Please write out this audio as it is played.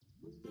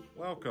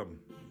Welcome.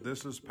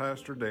 This is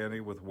Pastor Danny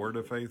with Word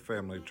of Faith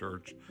Family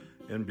Church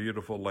in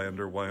beautiful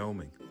Lander,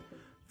 Wyoming.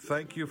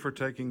 Thank you for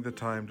taking the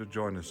time to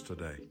join us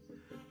today.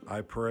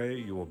 I pray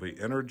you will be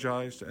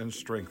energized and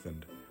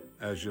strengthened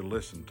as you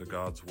listen to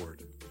God's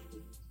Word.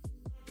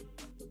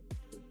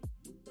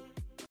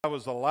 I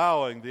was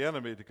allowing the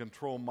enemy to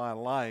control my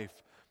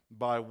life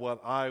by what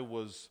I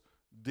was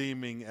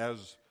deeming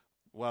as,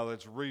 well,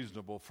 it's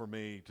reasonable for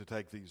me to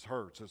take these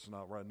hurts. It's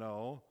not right.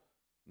 No.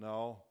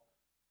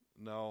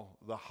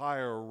 The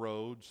higher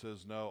road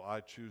says, no, I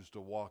choose to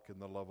walk in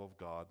the love of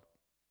God.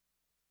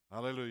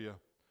 Hallelujah.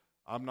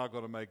 I'm not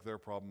going to make their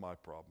problem my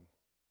problem.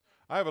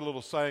 I have a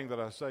little saying that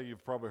I say,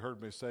 you've probably heard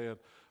me say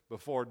it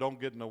before, don't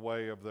get in the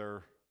way of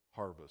their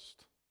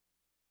harvest.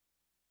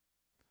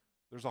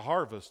 There's a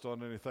harvest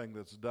on anything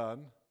that's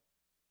done.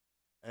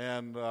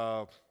 And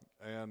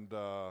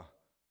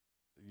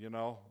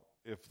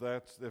if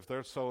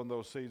they're sowing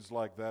those seeds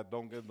like that,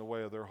 don't get in the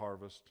way of their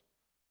harvest.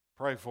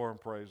 Pray for them,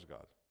 praise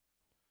God.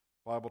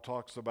 Bible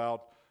talks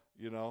about,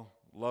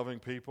 loving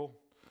people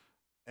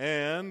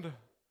and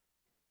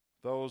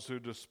those who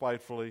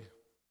despitefully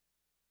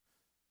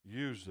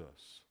use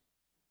us.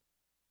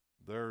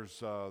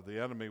 There's the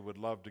enemy would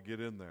love to get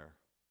in there.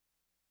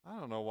 I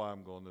don't know why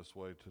I'm going this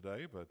way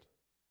today, but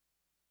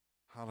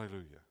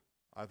hallelujah.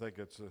 I think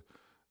it's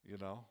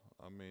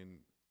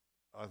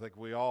I think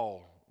we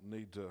all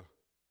need to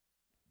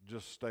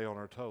just stay on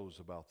our toes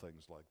about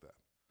things like that.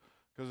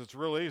 Because it's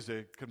real easy.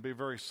 It can be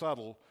very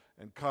subtle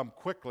and come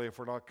quickly if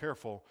we're not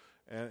careful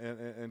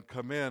and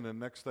come in, and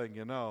next thing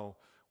you know,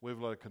 we've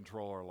let it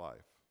control our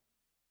life.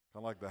 Kind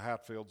of like the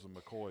Hatfields and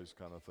McCoys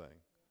kind of thing.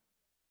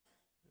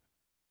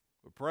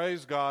 But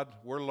praise God,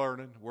 we're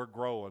learning, we're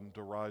growing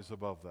to rise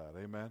above that.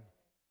 Amen?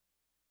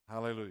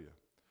 Hallelujah.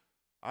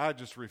 I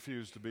just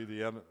refuse to be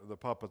the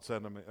puppet's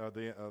enemy,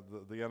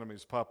 the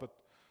enemy's puppet.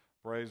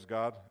 Praise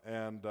God.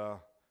 And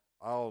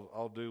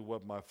I'll do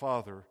what my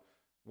Father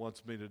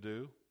wants me to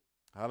do.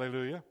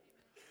 Hallelujah.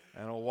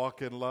 And I'll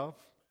walk in love.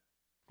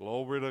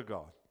 Glory to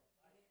God.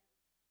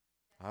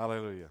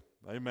 Hallelujah.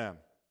 Amen.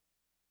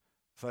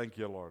 Thank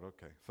you, Lord.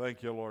 Okay.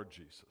 Thank you, Lord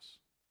Jesus.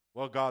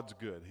 Well, God's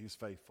good. He's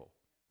faithful.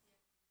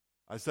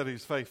 I said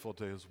He's faithful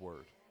to His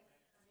word.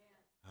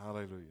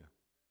 Hallelujah.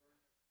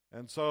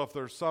 And so if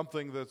there's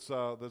something that's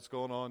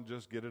going on,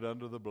 just get it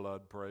under the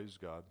blood. Praise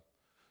God.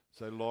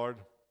 Say, Lord,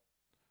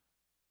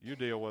 you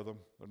deal with them.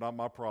 They're not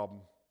my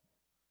problem.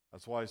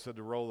 That's why He said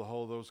to roll the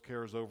whole of those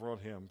cares over on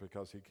Him,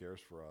 because He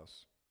cares for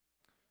us.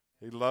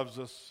 He loves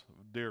us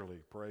dearly,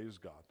 praise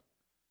God,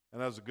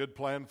 and has a good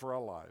plan for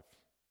our life.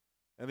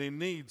 And He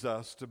needs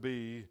us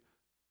to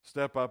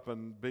step up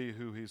and be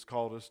who He's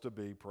called us to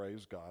be,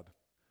 praise God.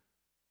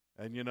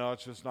 And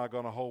it's just not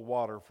going to hold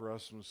water for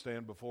us to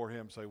stand before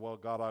Him and say, well,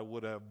 God, I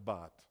would have,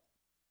 but.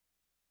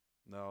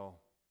 No,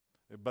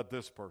 but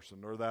this person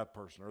or that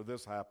person or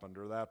this happened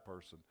or that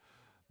person.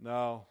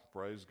 No,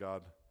 praise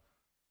God.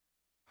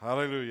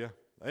 Hallelujah.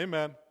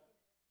 Amen.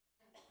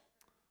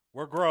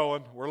 We're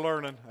growing. We're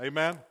learning.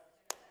 Amen.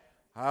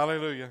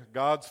 Hallelujah.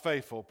 God's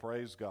faithful.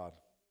 Praise God.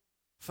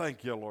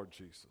 Thank you, Lord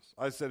Jesus.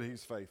 I said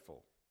He's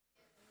faithful.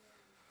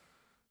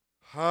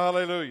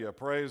 Hallelujah.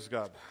 Praise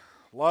God.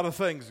 A lot of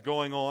things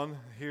going on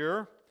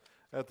here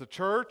at the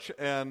church,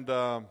 and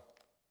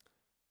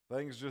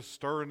things just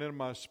stirring in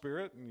my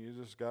spirit, and you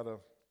just got to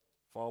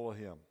follow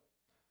Him.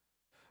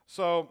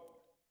 So,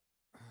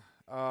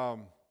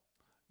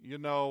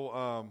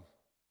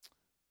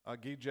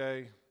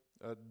 Gijay,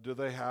 do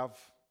they have?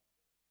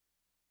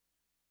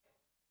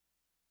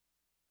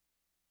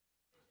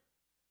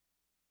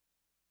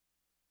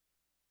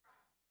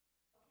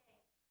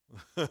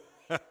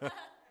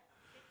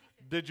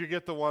 Did you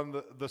get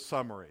the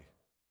summary?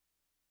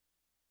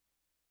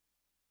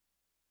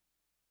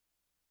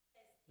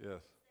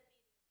 Yes.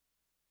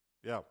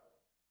 Yeah.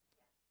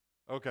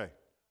 Okay.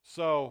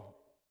 So,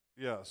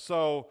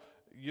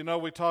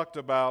 we talked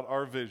about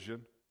our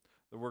vision,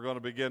 that we're going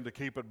to begin to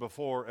keep it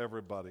before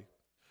everybody.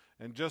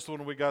 And just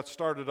when we got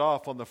started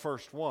off on the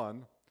first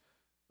one,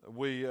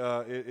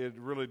 it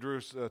really drew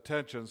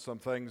attention, some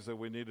things that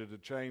we needed to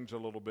change a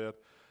little bit,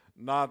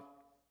 not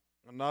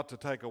to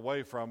take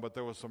away from, but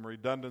there was some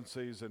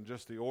redundancies, and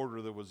just the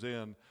order that was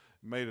in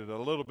made it a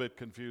little bit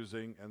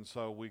confusing, and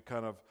so we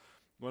kind of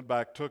went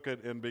back, took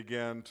it, and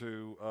began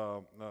to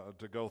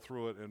go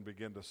through it and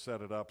begin to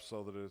set it up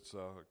so that it's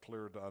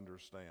clear to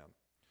understand.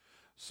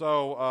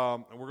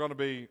 So we're going to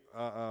be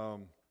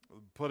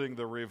putting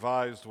the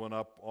revised one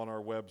up on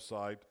our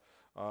website,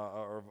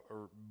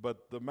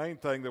 but the main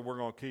thing that we're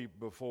going to keep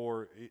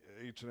before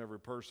each and every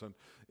person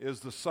is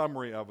the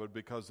summary of it,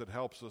 because it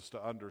helps us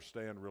to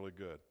understand really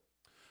good.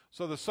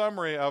 So the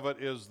summary of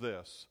it is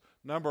this.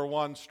 Number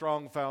 1,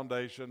 strong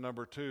foundation.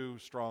 Number 2,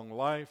 strong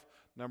life.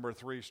 Number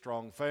 3,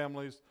 strong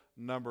families.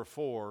 Number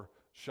 4,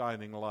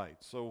 shining light.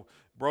 So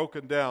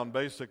broken down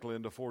basically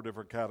into 4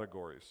 different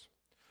categories.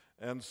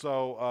 And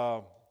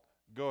so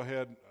go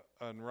ahead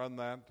and run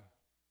that.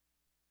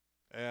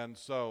 And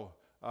so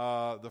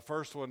the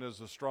first one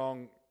is a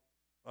strong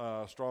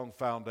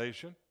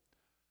foundation.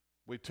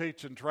 We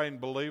teach and train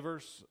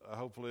believers.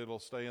 Hopefully it'll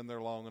stay in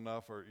there long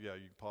enough, or yeah,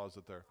 you can pause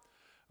it there.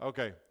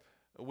 Okay.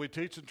 We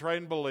teach and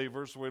train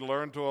believers. We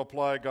learn to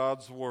apply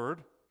God's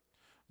Word.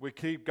 We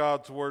keep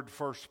God's Word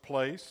first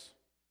place.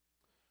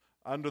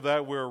 Under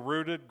that, we're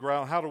rooted,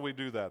 ground. How do we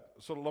do that?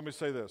 So let me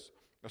say this.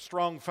 A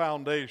strong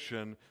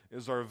foundation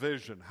is our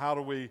vision. How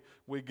do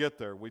we get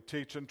there? We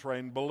teach and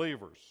train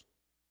believers.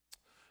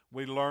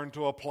 We learn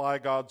to apply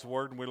God's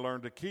Word, and we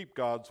learn to keep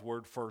God's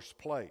Word first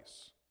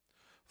place.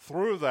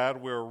 Through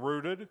that, we're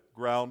rooted,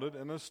 grounded,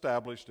 and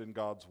established in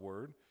God's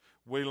Word.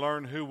 We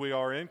learn who we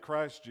are in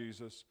Christ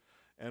Jesus,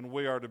 and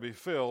we are to be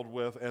filled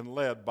with and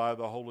led by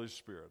the Holy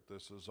Spirit.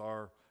 This is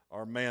our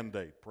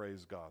mandate,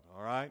 praise God,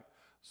 all right?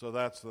 So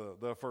that's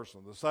the first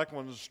one. The second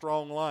one is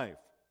strong life.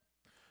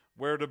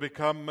 We're to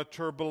become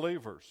mature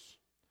believers.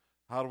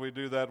 How do we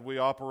do that? We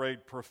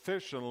operate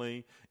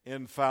proficiently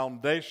in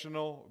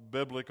foundational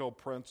biblical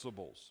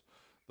principles.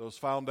 Those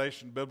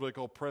foundation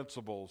biblical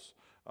principles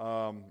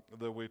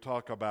that we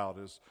talk about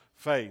is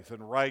faith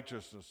and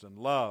righteousness and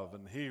love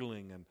and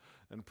healing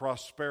and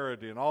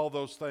prosperity and all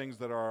those things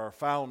that are our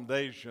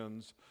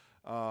foundations.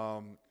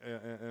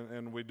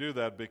 And we do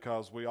that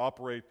because we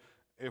operate,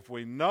 if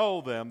we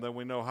know them, then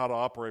we know how to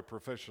operate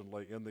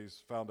proficiently in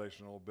these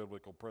foundational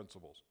biblical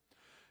principles.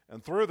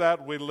 And through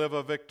that, we live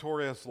a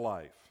victorious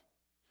life.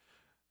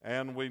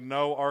 And we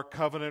know our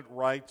covenant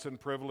rights and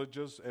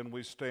privileges, and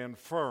we stand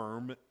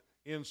firm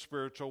in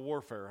spiritual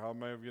warfare. How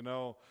many of you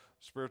know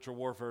spiritual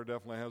warfare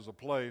definitely has a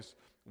place?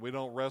 We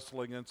don't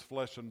wrestle against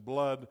flesh and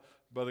blood,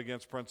 but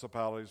against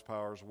principalities,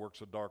 powers,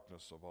 works of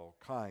darkness of all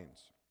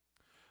kinds.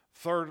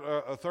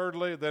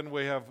 Thirdly, then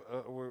we have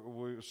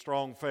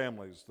strong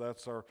families.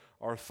 That's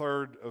our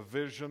third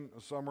vision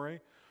summary.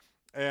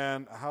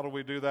 And how do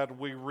we do that?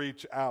 We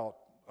reach out.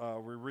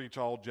 We reach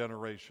all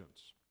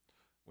generations.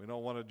 We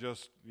don't want to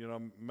just,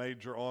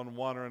 major on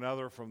one or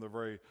another from the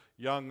very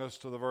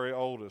youngest to the very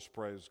oldest,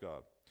 praise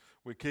God.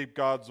 We keep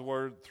God's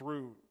Word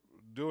through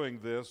doing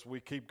this. We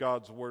keep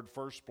God's Word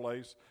first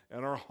place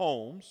in our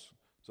homes.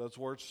 So that's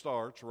where it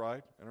starts,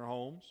 right? In our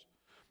homes.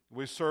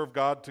 We serve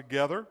God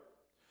together,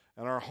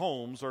 and our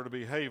homes are to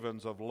be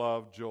havens of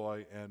love,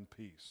 joy, and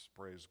peace,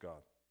 praise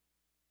God.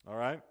 All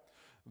right?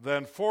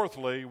 Then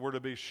fourthly, we're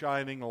to be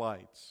shining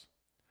lights.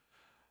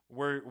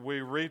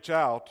 We reach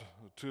out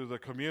to the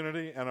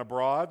community and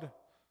abroad.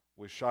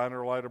 We shine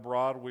our light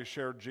abroad. We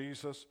share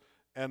Jesus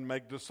and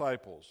make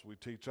disciples. We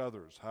teach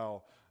others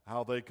how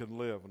they can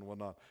live and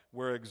whatnot.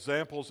 We're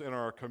examples in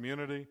our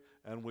community,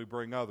 and we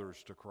bring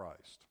others to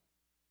Christ.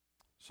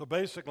 So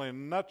basically, in a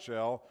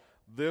nutshell,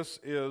 this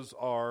is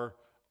our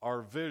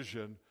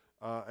vision,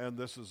 and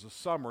this is a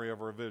summary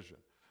of our vision.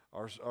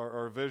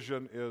 Our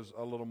vision is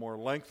a little more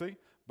lengthy,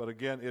 but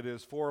again, it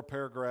is 4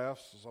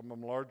 paragraphs, some of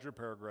them larger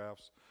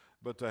paragraphs.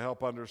 But to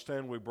help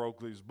understand, we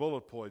broke these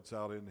bullet points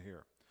out in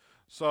here.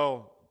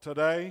 So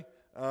today,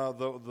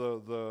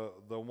 the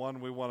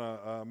one we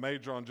want to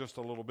major on just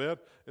a little bit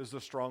is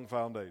the strong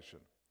foundation.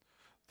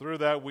 Through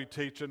that, we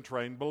teach and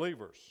train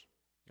believers.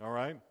 All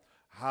right?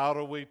 How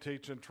do we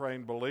teach and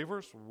train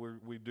believers?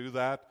 We do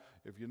that.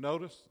 If you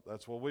notice,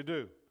 that's what we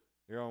do.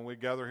 When we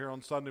gather here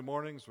on Sunday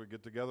mornings, we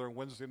get together on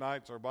Wednesday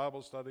nights, our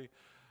Bible study.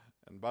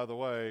 And by the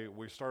way,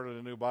 we started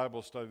a new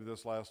Bible study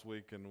this last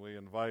week, and we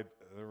invite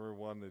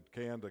everyone that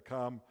can to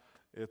come.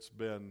 It's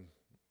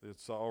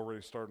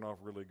already starting off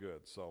really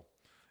good. So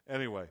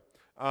anyway,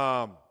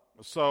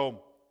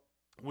 so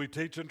we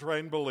teach and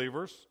train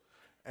believers,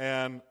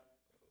 and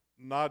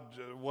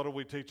what do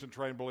we teach and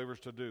train believers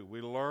to do? We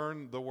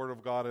learn the Word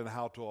of God and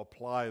how to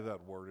apply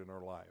that Word in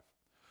our life.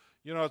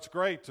 It's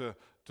great to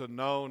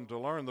know and to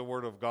learn the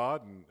Word of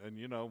God,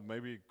 and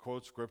maybe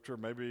quote Scripture,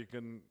 maybe you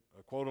can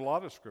quote a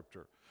lot of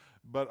Scripture.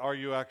 But are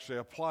you actually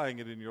applying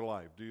it in your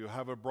life? Do you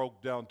have it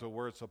broke down to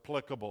where it's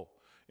applicable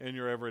in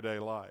your everyday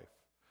life?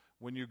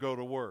 When you go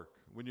to work,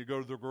 when you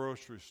go to the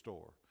grocery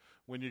store,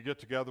 when you get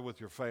together with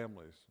your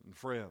families and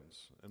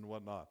friends and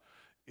whatnot,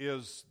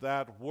 is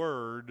that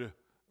word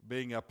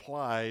being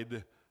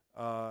applied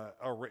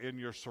in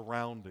your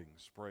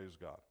surroundings? Praise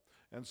God.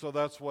 And so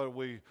that's what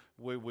we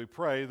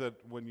pray, that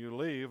when you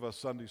leave a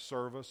Sunday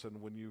service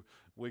and when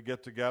we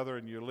get together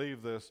and you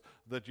leave this,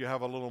 that you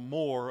have a little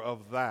more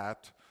of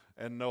that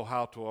and know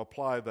how to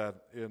apply that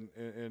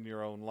in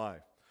your own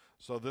life.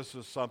 So this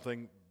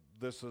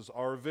is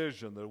our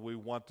vision that we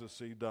want to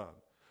see done.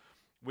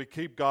 We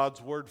keep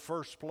God's Word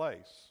first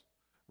place,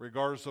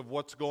 regardless of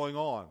what's going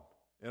on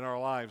in our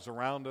lives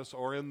around us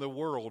or in the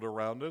world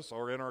around us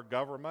or in our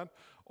government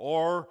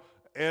or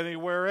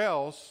anywhere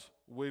else.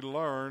 We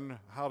learn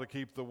how to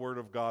keep the Word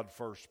of God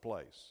first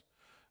place.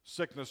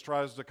 Sickness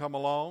tries to come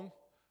along,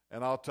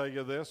 and I'll tell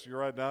you this,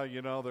 right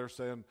now, they're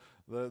saying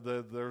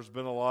that there's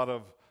been a lot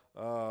of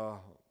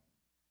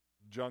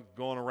junk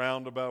going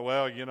around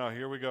about,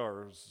 here we go,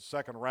 or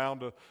second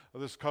round of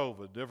this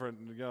COVID,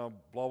 different,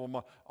 blah, blah,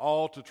 blah,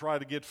 all to try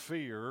to get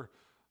fear,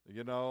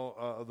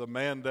 the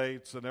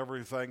mandates and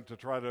everything to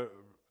try to,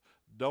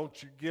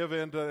 don't you give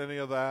in to any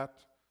of that.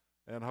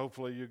 And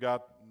hopefully you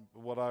got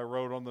what I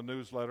wrote on the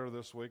newsletter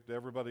this week. Did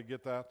everybody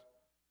get that?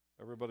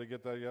 Everybody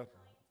get that yet?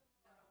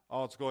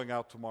 Oh, it's going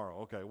out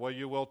tomorrow. Okay, well,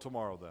 you will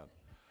tomorrow then.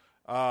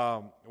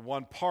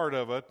 One part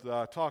of it that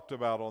I talked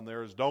about on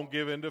there is don't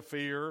give in to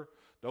fear.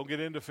 Don't get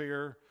into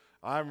fear.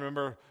 I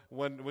remember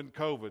when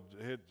COVID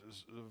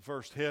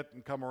first hit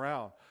and come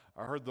around,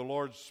 I heard the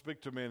Lord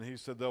speak to me, and he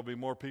said there'll be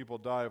more people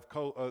die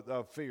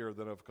of fear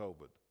than of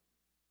COVID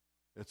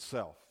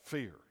itself.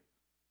 Fear.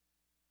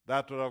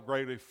 That I've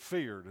greatly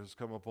feared has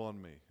come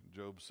upon me,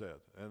 Job said.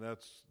 And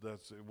that's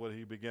what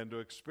he began to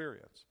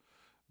experience.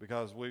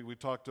 Because we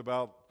talked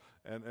about,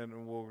 and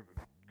we'll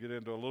get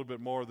into a little bit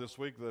more this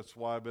week. That's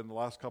why I've been the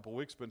last couple of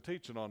weeks been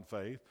teaching on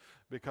faith,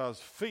 because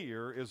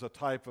fear is a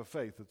type of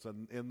faith. It's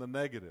in the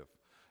negative.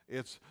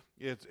 It's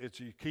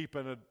you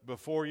keeping it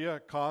before you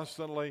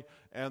constantly,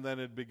 and then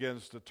it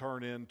begins to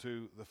turn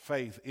into the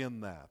faith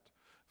in that.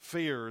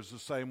 Fear is the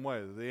same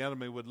way. The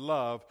enemy would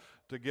love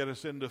to get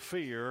us into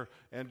fear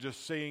and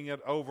just seeing it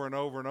over and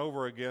over and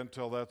over again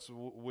till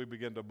we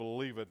begin to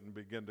believe it and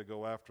begin to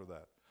go after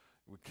that.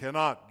 We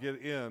cannot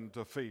get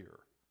into fear.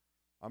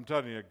 I'm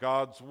telling you,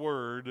 God's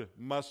word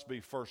must be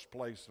first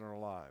place in our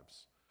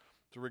lives.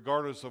 So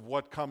regardless of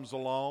what comes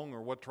along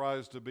or what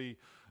tries to be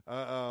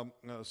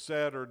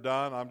said or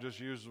done,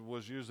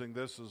 was using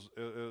this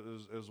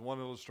as one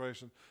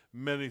illustration.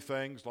 Many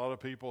things. A lot of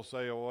people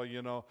say, "Oh,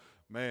 well,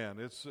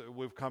 man,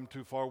 we've come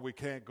too far. We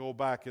can't go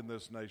back in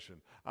this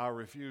nation." I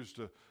refuse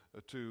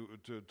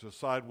to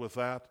side with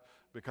that,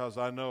 because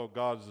I know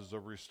God is a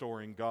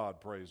restoring God.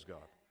 Praise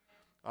God.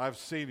 I've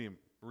seen Him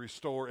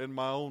restore in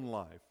my own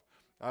life.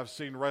 I've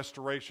seen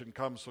restoration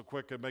come so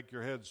quick and make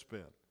your head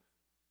spin.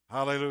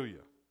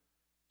 Hallelujah.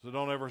 So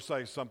don't ever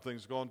say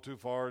something's going too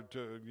far.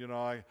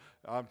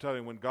 I'm telling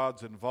you, when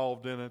God's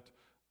involved in it,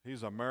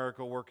 He's a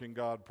miracle-working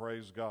God.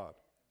 Praise God.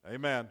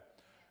 Amen.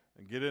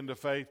 And get into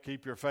faith.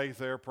 Keep your faith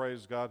there.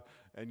 Praise God.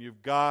 And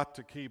you've got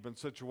to keep, in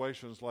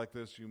situations like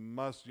this, you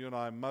and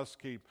I must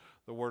keep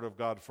the Word of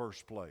God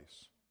first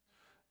place.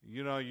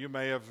 You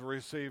may have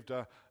received,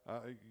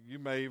 you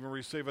may even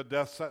receive a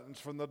death sentence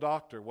from the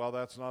doctor. Well,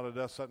 that's not a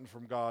death sentence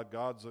from God.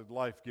 God's a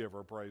life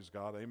giver, praise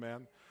God,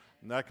 amen.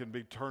 And that can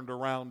be turned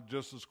around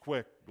just as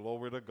quick,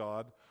 glory to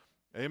God,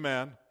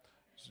 amen.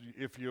 So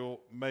if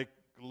you'll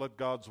let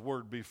God's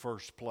word be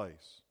first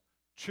place.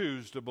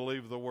 Choose to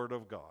believe the word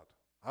of God.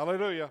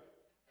 Hallelujah,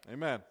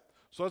 amen.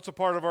 So it's a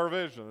part of our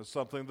vision. It's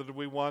something that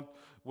we want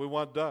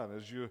done.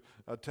 As you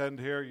attend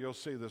here, you'll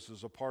see this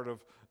is a part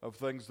of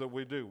things that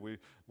we do.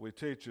 We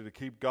teach you to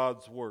keep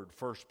God's word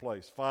first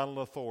place,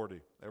 final authority,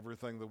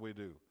 everything that we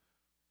do.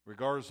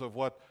 Regardless of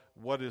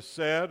what is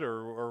said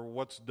or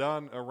what's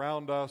done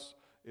around us,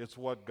 it's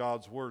what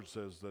God's word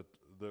says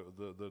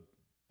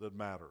that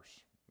matters.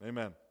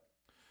 Amen.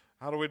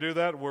 How do we do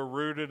that? We're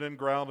rooted and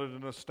grounded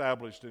and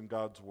established in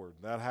God's word.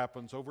 That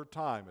happens over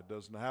time. It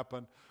doesn't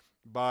happen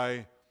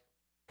by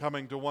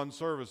coming to one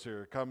service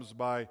here. It comes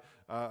by,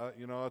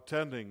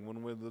 attending.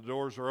 When the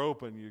doors are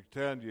open, you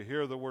attend, you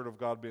hear the Word of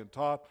God being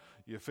taught,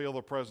 you feel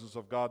the presence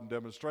of God in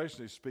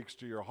demonstration. He speaks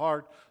to your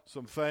heart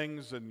some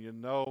things, and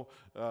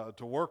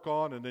to work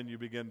on, and then you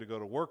begin to go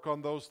to work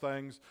on those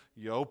things.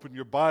 You open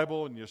your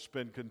Bible, and you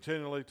spend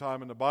continually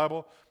time in the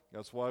Bible.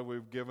 That's why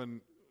we've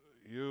given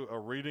you a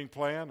reading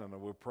plan, and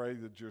we pray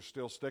that you're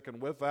still sticking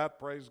with that,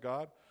 praise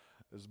God,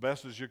 as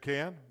best as you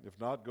can. If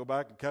not, go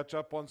back and catch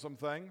up on some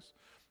things.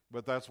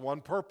 But that's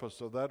one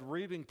purpose of that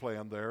reading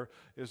plan there,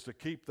 is to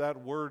keep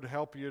that word,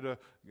 help you to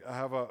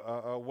have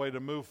a way to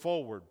move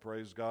forward,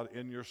 praise God,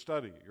 in your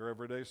study, your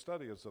everyday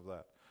study is of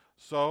that.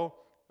 So,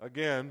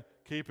 again,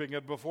 keeping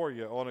it before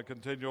you on a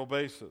continual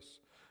basis.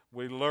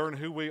 We learn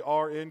who we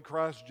are in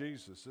Christ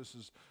Jesus.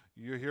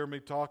 You hear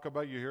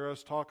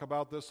us talk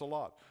about this a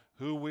lot,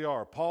 who we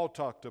are. Paul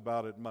talked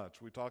about it much.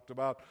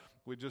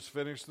 We just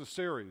finished the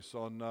series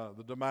on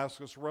the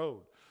Damascus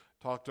Road.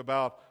 Paul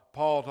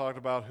talked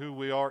about who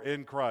we are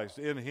in Christ,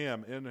 in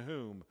Him, in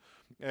whom,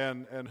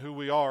 and who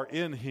we are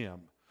in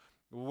Him.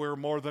 We're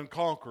more than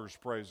conquerors,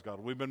 praise God.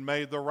 We've been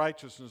made the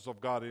righteousness of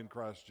God in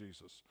Christ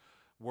Jesus.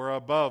 We're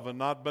above and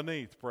not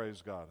beneath,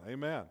 praise God.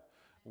 Amen.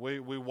 We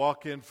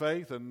walk in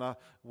faith, and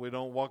we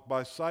don't walk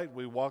by sight.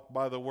 We walk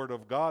by the Word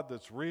of God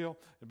that's real.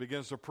 It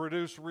begins to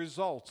produce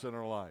results in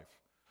our life.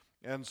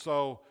 And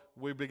so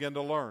we begin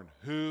to learn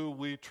who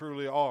we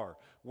truly are.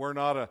 We're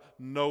not a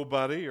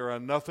nobody or a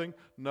nothing.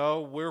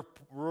 No, we're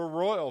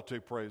royalty,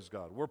 praise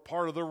God. We're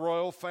part of the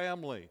royal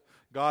family.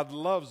 God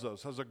loves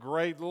us, has a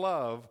great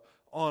love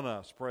on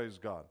us, praise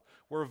God.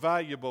 We're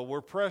valuable,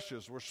 we're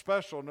precious, we're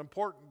special and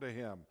important to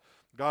Him.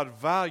 God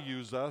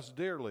values us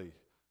dearly.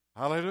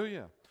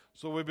 Hallelujah.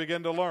 So we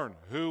begin to learn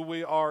who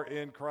we are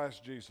in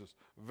Christ Jesus.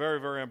 Very,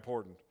 very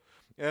important.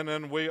 And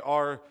then we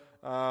are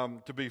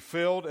to be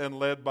filled and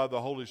led by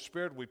the Holy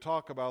Spirit. We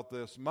talk about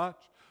this much.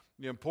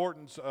 The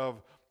importance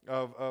of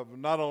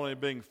not only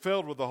being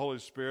filled with the Holy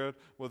Spirit,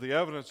 with the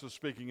evidence of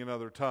speaking in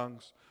other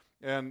tongues,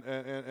 and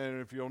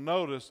if you'll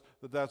notice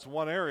that's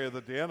one area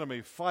that the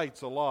enemy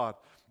fights a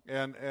lot,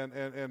 and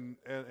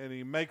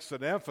he makes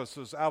an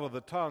emphasis out of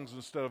the tongues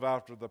instead of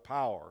after the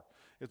power.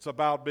 It's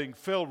about being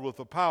filled with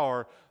the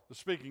power. The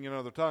speaking in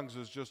other tongues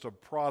is just a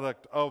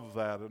product of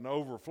that, an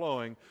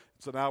overflowing.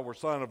 It's an outward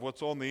sign of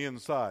what's on the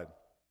inside.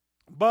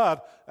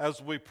 But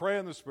as we pray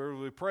in the Spirit,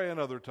 we pray in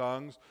other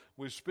tongues,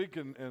 we speak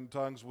in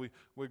tongues, we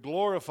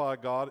glorify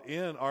God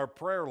in our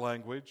prayer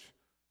language.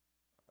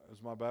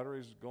 Is my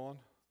batteries going?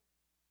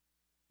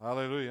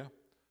 Hallelujah.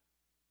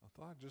 I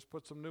thought I'd just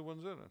put some new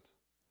ones in it.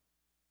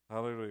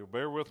 Hallelujah.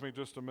 Bear with me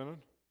just a minute.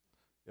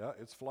 Yeah,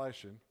 it's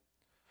flashing.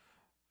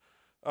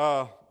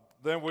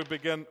 Then we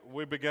begin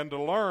to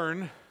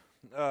learn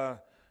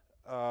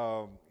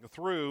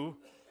through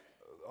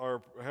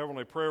our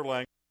heavenly prayer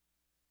language.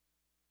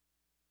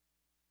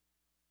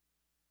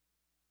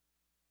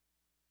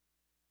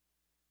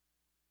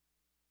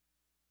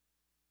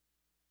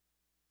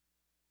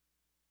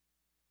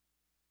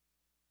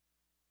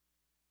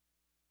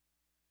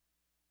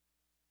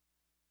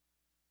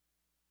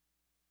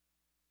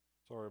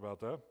 Sorry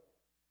about that.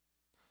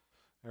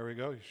 There we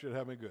go. You should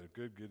have me good.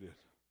 Good.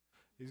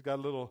 He's got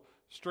a little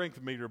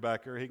strength meter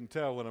back there. He can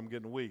tell when I'm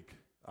getting weak.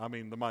 I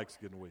mean, the mic's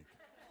getting weak.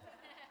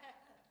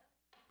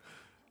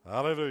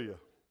 Hallelujah.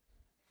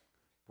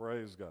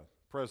 Praise God.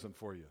 Present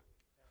for you.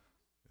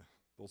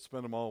 We'll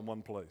spend them all in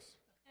one place.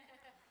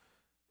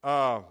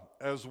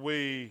 As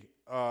we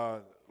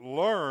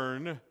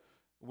learn,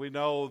 we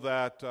know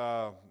that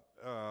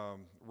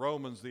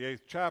Romans, the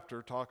 8th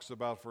chapter, talks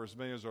about for as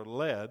many as are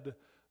led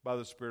by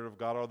the Spirit of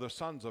God are the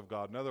sons of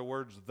God. In other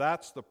words,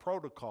 that's the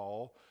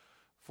protocol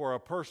for a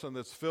person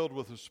that's filled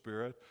with the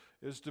Spirit,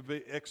 is to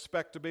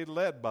expect to be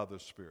led by the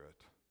Spirit.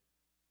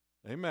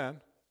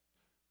 Amen.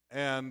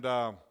 And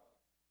I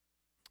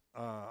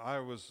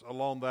was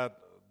along that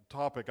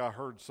topic. I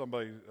heard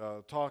somebody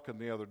talking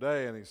the other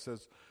day, and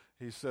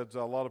he said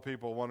a lot of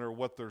people wonder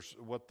what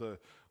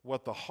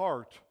the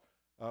heart,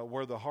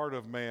 where the heart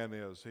of man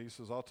is. He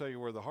says, I'll tell you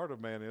where the heart of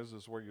man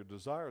is where your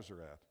desires are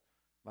at.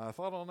 And I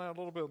thought on that a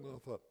little bit, and I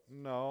thought,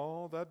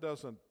 no, that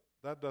doesn't.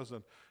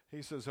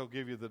 He says he'll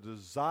give you the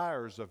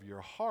desires of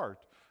your heart,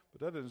 but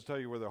that doesn't tell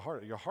you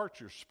where your heart's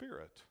your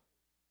spirit.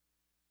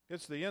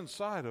 It's the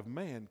inside of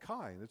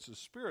mankind. It's the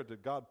spirit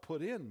that God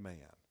put in man.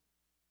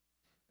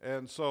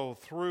 And so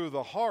through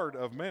the heart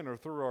of man, or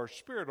through our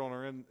spirit on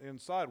our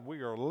inside,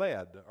 we are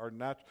led.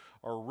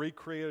 Our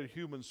recreated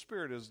human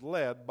spirit is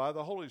led by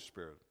the Holy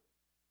Spirit.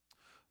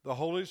 The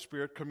Holy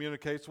Spirit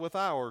communicates with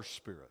our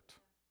spirit,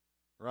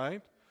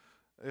 right?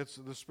 It's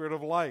the Spirit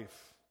of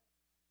life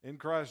in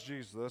Christ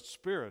Jesus. That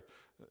Spirit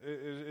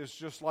is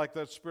just like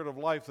that Spirit of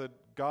life that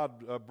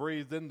God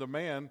breathed into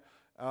man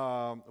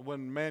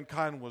when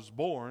mankind was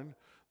born.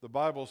 The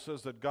Bible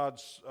says that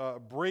God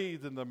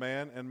breathed into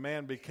man, and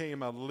man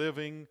became a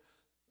living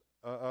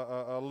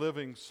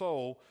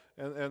soul.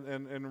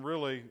 And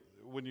really,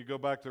 when you go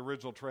back to the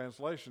original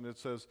translation, it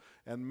says,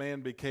 and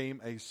man became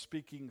a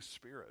speaking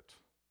spirit.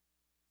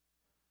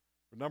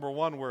 Number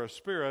one, we're a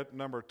spirit.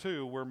 Number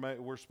two,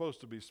 we're supposed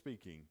to be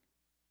speaking.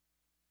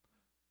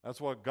 That's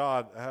what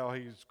God, how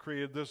He's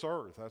created this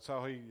earth. That's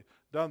how He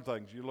done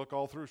things. You look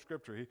all through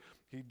Scripture.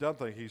 He done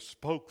things. He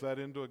spoke that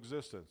into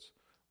existence.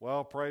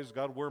 Well, praise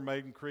God, we're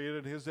made and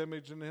created His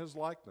image and His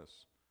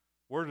likeness.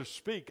 We're to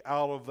speak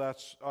out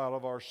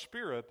of our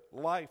spirit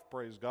life,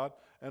 praise God,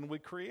 and we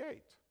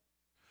create.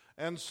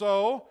 And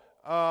so,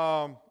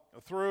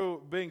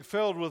 through being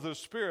filled with the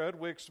Spirit,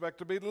 we expect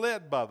to be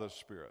led by the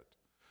Spirit.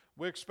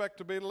 We expect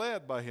to be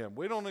led by Him.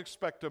 We don't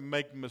expect to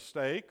make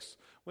mistakes.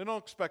 We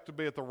don't expect to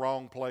be at the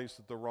wrong place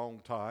at the wrong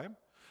time.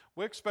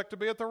 We expect to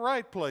be at the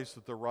right place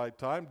at the right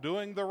time,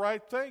 doing the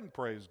right thing,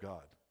 praise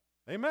God.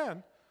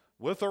 Amen.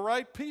 With the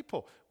right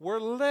people. We're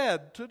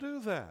led to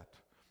do that.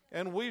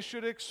 And we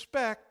should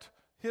expect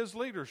His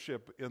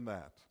leadership in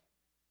that.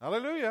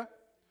 Hallelujah.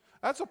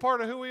 That's a part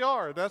of who we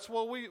are. That's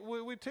what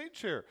we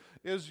teach here,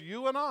 is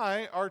you and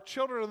I are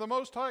children of the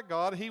Most High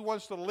God. He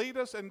wants to lead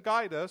us and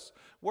guide us.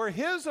 We're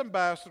His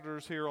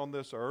ambassadors here on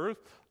this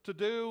earth to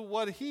do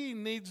what He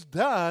needs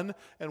done,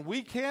 and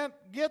we can't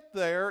get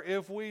there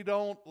if we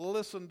don't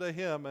listen to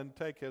Him and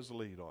take His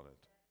lead on it.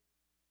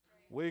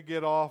 We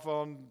get off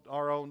on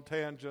our own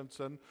tangents,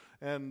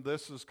 and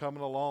this is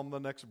coming along the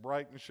next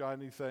bright and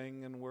shiny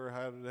thing, and we're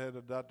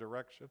headed that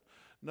direction.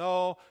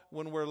 No,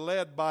 when we're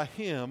led by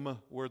Him,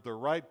 we're at the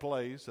right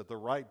place at the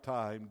right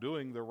time,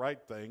 doing the right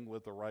thing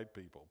with the right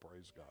people.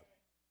 Praise God.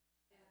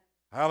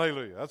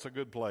 Hallelujah. That's a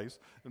good place.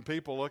 And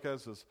people look at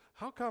us and say,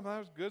 how come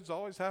that good's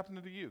always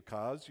happening to you?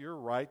 Because you're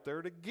right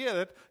there to get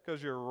it,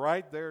 because you're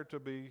right there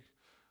to be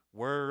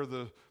where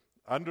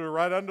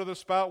right under the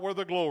spout where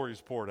the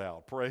glory's poured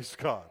out. Praise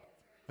God.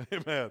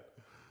 Amen.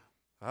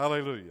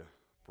 Hallelujah.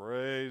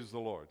 Praise the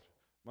Lord.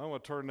 I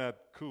want to turn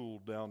that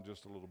cool down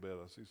just a little bit.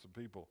 I see some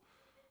people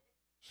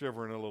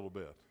shivering a little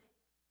bit.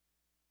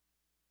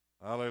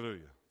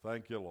 Hallelujah.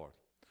 Thank you, Lord.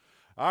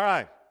 All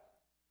right.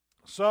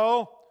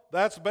 So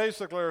that's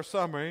basically our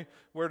summary.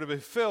 We're to be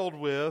filled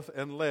with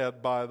and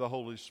led by the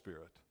Holy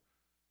Spirit.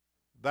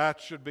 That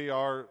should be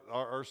our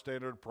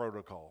standard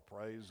protocol.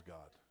 Praise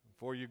God.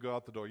 Before you go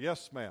out the door.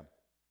 Yes, ma'am.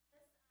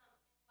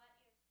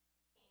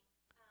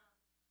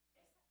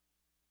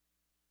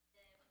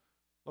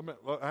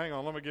 Hang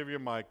on, let me give you a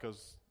mic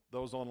because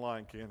those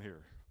online can't hear.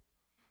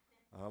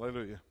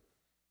 Hallelujah.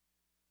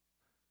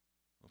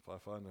 If I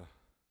find a...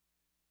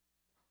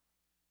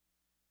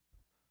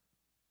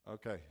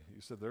 Okay,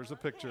 you said there's a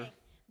picture.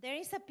 There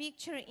is a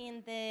picture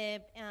in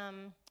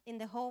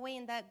the hallway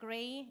in that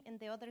gray in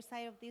the other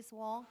side of this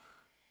wall,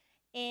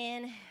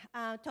 and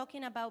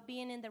talking about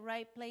being in the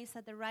right place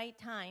at the right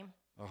time.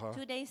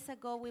 2 days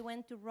ago, we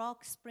went to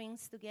Rock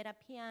Springs to get a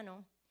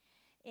piano,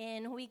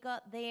 and we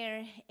got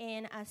there,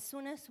 and as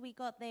soon as we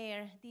got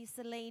there, this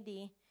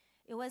lady,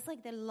 it was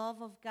like the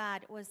love of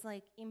God was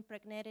like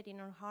impregnated in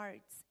our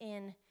hearts,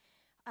 and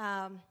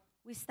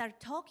we start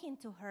talking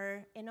to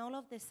her, and all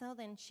of a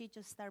sudden, she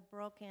just started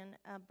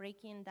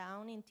breaking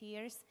down in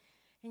tears.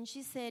 And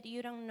she said,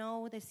 "You don't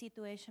know the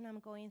situation I'm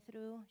going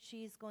through."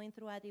 She's going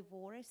through a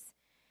divorce,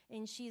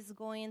 and she's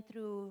going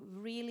through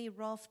really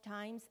rough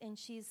times. And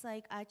she's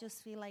like, "I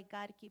just feel like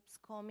God keeps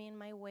coming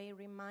my way,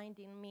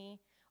 reminding me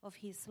of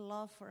His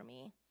love for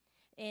me."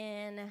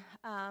 And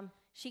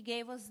she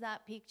gave us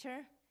that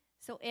picture.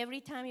 So every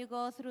time you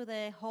go through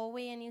the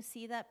hallway and you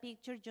see that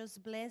picture,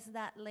 just bless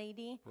that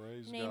lady.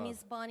 Praise Her name God.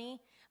 is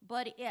Bonnie.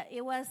 But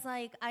it was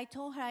like, I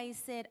told her, I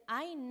said,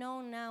 I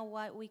know now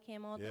why we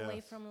came all the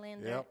way from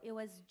Lander. Yep. It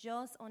was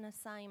just on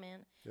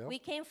assignment. Yep. We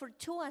came for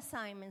 2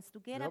 assignments,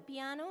 to get a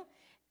piano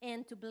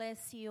and to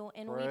bless you.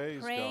 And Praise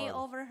we pray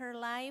God. over her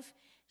life.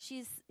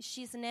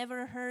 She's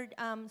never heard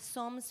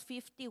Psalms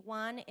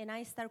 51, and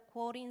I start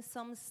quoting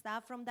some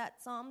stuff from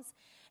that Psalms.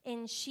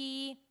 And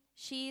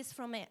she's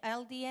from an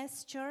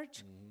LDS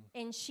church,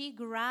 and she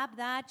grabbed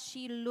that.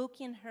 She looked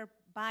in her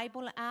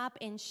Bible app,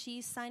 and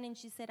she signed, and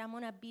she said, "I'm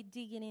going to be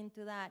digging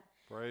into that."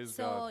 Praise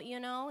so, God. you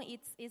know,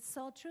 it's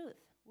so truth.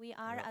 We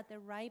are at the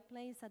right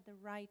place at the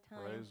right time.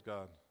 Praise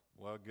God.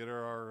 Well, get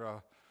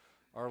her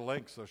our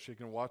link so she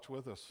can watch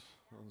with us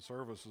on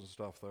service and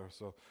stuff there.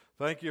 So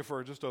thank you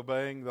for just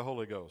obeying the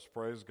Holy Ghost.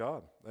 Praise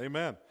God.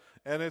 Amen.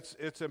 And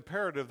it's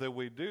imperative that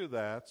we do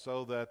that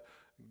so that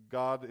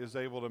God is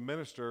able to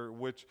minister,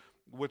 which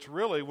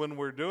really, when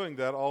we're doing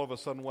that, all of a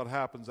sudden what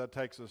happens, that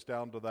takes us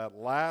down to that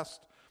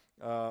last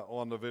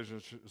on the vision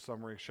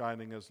summary,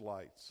 shining as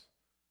lights.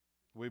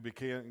 We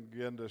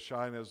begin to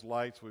shine as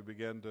lights. We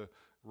begin to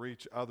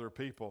reach other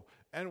people.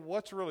 And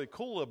what's really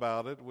cool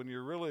about it, when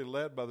you're really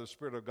led by the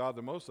Spirit of God,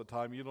 the most of the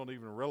time you don't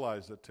even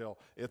realize it till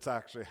it's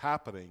actually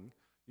happening.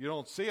 You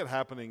don't see it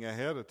happening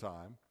ahead of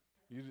time.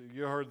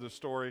 You heard the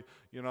story,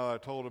 I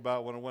told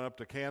about when I went up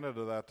to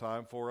Canada that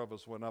time. 4 of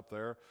us went up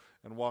there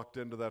and walked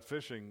into that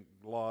fishing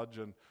lodge,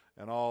 and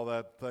all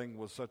that thing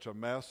was such a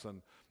mess.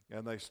 And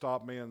they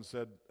stopped me and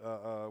said,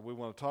 "We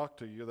want to talk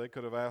to you." They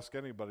could have asked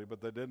anybody, but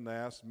they didn't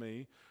ask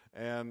me.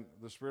 And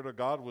the Spirit of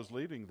God was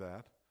leading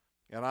that.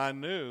 And I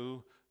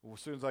knew as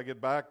soon as I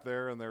get back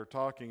there and they're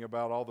talking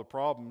about all the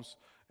problems,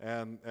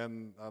 and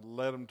I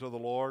led them to the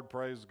Lord,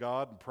 praise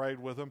God, and prayed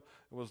with them.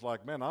 It was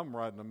like, man, I'm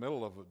right in the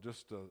middle of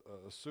just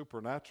a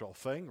supernatural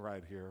thing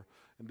right here,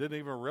 and didn't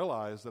even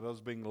realize that I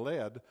was being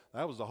led.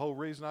 That was the whole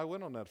reason I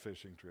went on that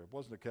fishing trip. It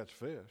wasn't to catch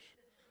fish.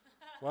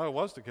 Well, it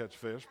was to catch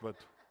fish, but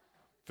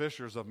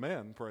fishers of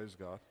men, praise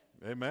God.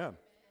 Amen.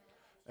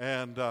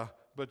 And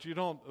but you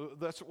don't,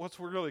 that's what's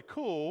really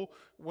cool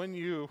when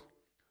you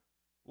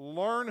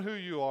learn who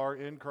you are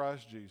in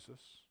Christ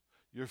Jesus.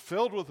 You're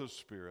filled with His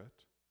Spirit.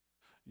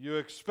 You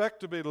expect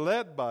to be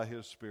led by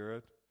His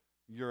Spirit.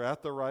 You're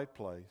at the right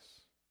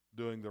place,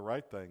 doing the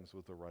right things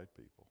with the right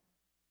people.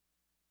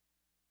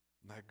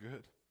 Isn't that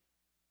good?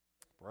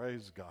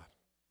 Praise God.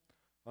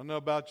 I don't know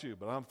about you,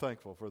 but I'm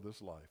thankful for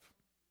this life.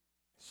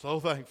 So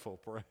thankful,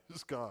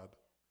 praise God.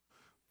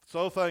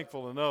 So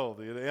thankful to know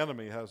the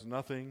enemy has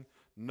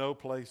no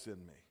place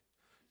in me.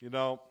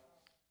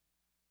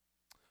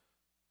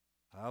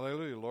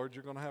 Hallelujah. Lord,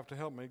 you're going to have to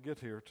help me get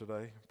here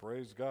today.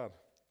 Praise God.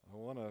 I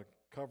want to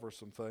cover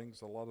some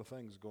things, a lot of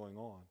things going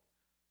on.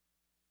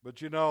 But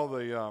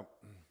the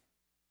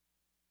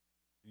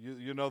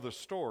the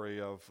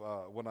story of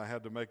when I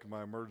had to make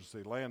my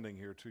emergency landing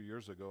here 2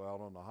 years ago out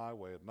on the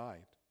highway at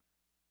night.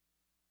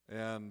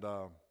 And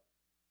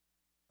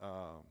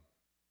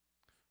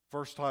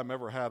first time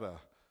ever had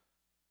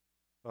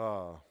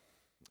a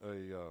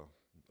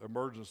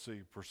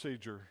emergency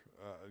procedure,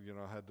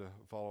 had to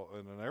follow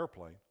in an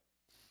airplane.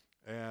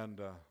 And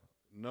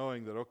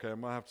knowing that, okay,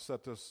 I'm going to have to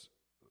set this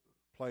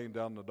plane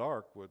down in the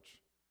dark, which,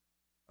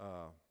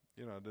 I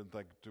didn't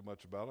think too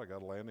much about it. I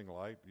got a landing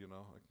light, I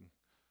can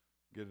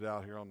get it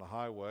out here on the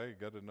highway,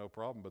 got it no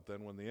problem. But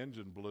then when the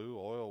engine blew,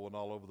 oil went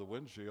all over the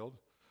windshield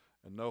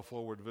and no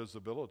forward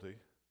visibility.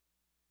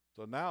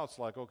 So now it's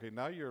like, okay,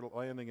 now you're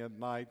landing at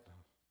night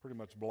pretty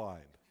much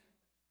blind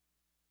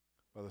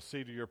by the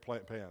seat of your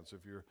pants.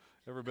 If you've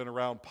ever been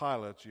around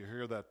pilots, you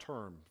hear that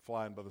term,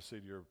 flying by the seat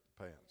of your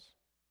pants.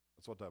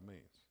 That's what that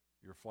means.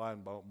 You're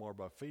flying more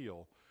by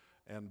feel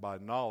and by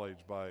knowledge,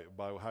 by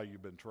how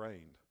you've been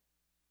trained.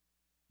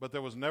 But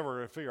there was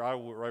never a fear. I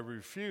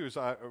refused.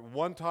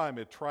 One time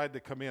it tried to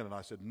come in, and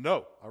I said,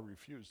 no, I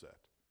refuse that.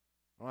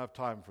 I don't have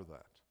time for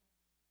that.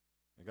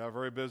 I got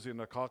very busy in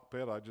the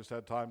cockpit. I just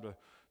had time to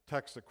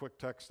text a quick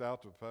text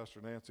out to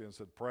Pastor Nancy and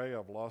said, pray,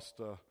 I've lost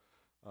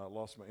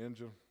my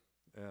engine.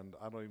 And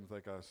I don't even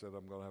think I said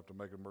I'm going to have to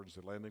make an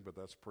emergency landing, but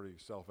that's pretty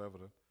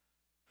self-evident.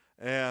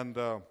 And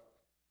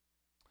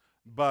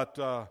but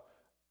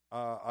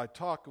I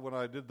talked when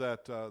I did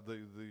that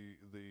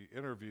the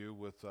interview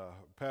with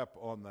Pep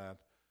on that.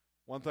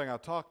 One thing I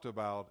talked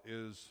about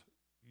is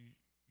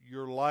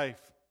your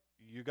life.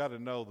 You got to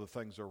know the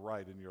things are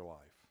right in your life.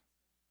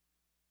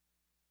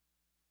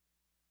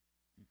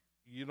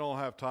 You don't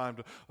have time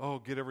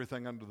to get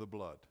everything under the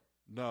blood.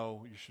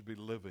 No, you should be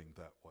living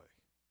that way,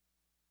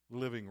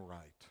 living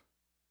right,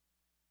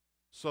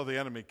 so the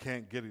enemy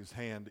can't get his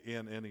hand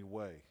in any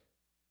way.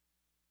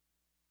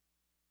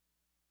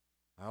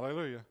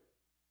 Hallelujah.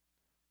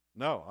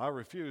 No, I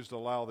refuse to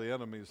allow the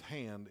enemy's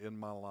hand in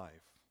my life.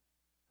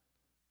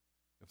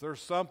 If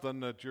there's something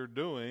that you're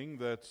doing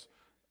that's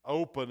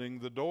opening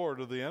the door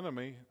to the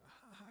enemy,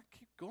 I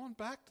keep going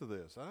back to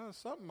this.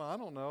 Something, I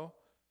don't know.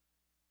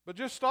 But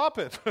just stop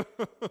it.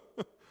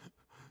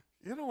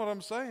 You know what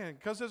I'm saying?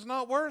 Because it's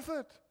not worth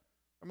it.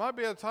 There might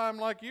be a time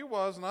like you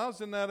was, and I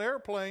was in that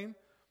airplane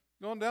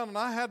going down, and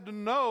I had to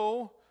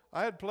know,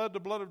 I had pled the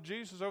blood of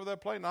Jesus over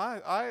that plane.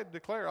 I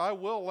declare I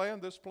will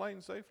land this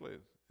plane safely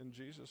in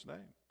Jesus'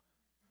 name.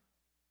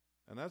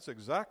 And that's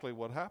exactly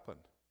what happened.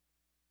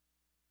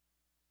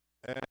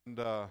 And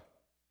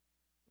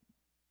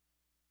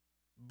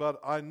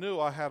but I knew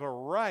I had a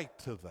right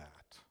to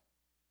that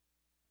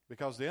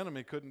because the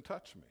enemy couldn't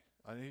touch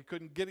me. He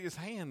couldn't get his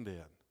hand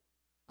in.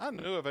 I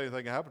knew if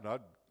anything happened,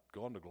 I'd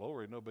go into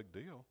glory, no big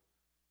deal.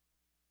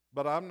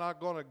 But I'm not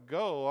going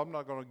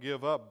to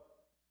give up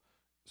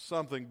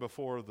something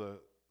before the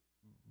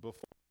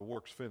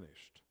work's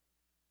finished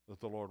that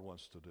the Lord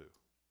wants to do.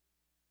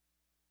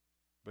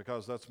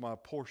 Because that's my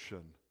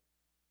portion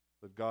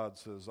that God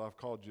says, I've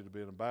called you to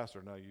be an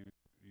ambassador. Now you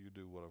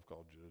do what I've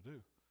called you to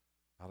do.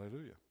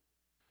 Hallelujah.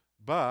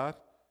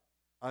 But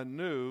I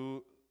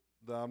knew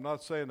that I'm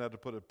not saying that to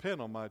put a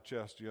pin on my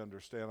chest, you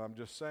understand. I'm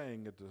just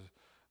saying it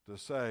to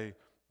say,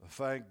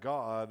 thank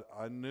God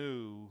I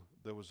knew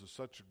there was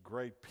such a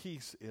great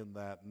peace in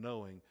that,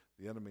 knowing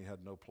the enemy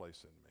had no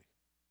place in me.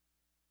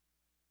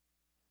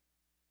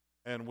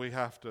 And we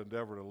have to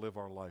endeavor to live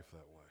our life that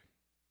way.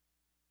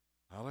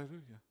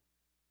 Hallelujah.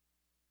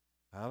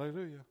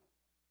 Hallelujah.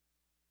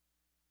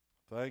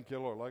 Thank you,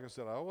 Lord. Like I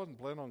said, I wasn't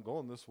planning on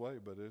going this way,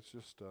 but it's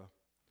just,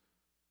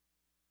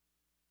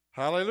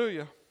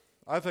 hallelujah.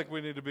 I think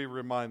we need to be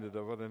reminded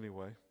of it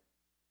anyway.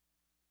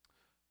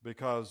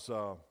 Because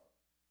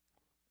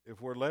if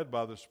we're led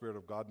by the Spirit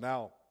of God.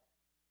 Now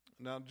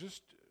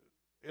just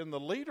in the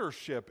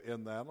leadership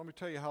in that, let me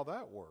tell you how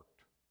that worked.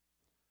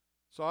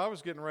 So I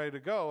was getting ready to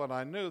go, and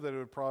I knew that it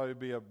would probably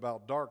be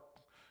about dark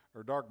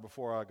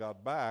before I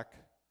got back.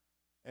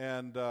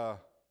 And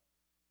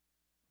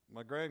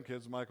my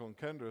grandkids, Michael and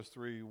Kendra,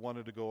 3,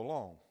 wanted to go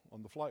along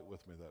on the flight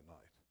with me that night.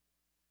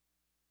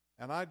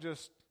 And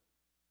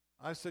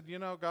I said,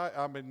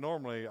 Guy,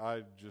 normally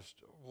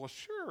well,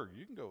 sure,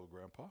 you can go with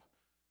Grandpa.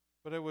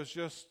 But it was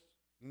just,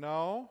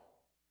 no.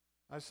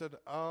 I said,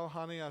 oh,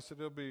 honey,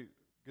 it'll be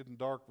getting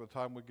dark by the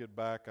time we get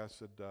back. I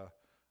said,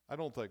 I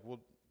don't think we'll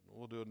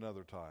do it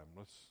another time.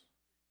 Let's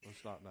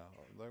not now.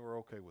 They were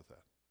okay with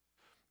that.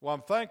 Well,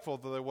 I'm thankful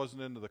that they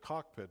wasn't into the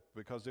cockpit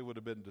because they would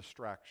have been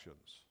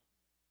distractions.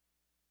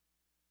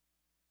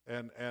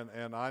 And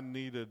I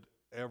needed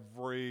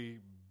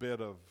every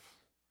bit of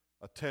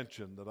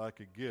attention that I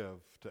could give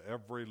to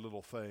every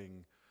little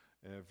thing.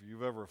 And if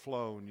you've ever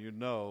flown, you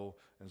know,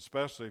 and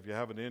especially if you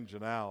have an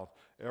engine out,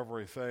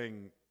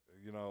 everything,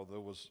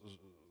 that was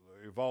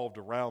evolved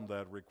around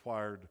that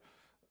required,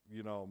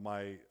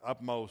 my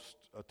utmost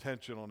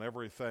attention on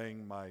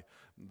everything,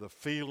 the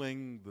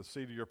feeling, the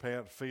seat of your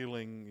pants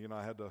feeling,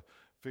 I had to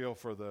feel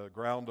for the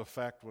ground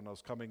effect when I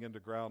was coming into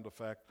ground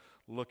effect,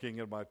 looking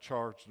at my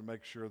charts to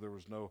make sure there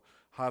was no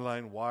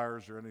highline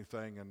wires or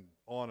anything, and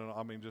on and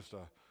on. Just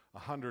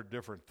 100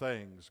 different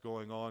things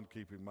going on,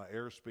 keeping my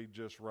airspeed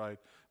just right,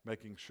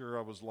 making sure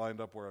I was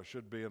lined up where I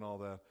should be and all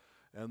that.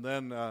 And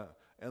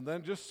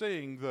then just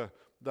seeing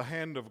the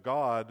hand of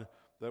God,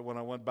 that when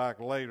I went back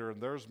later,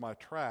 and there's my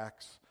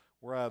tracks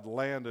where I had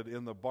landed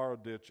in the bar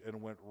ditch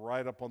and went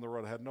right up on the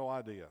road. I had no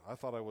idea. I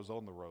thought I was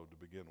on the road to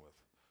begin with.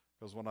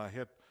 Because when I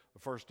hit the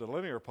first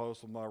delinear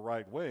post with my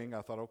right wing,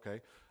 I thought,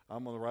 okay,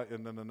 I'm on the right.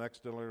 And then the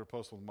next delinear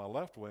post with my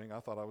left wing, I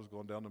thought I was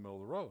going down the middle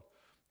of the road.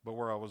 But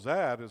where I was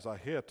at is I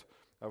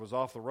was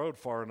off the road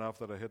far enough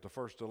that I hit the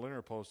first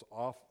delinear post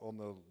off on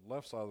the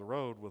left side of the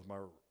road with my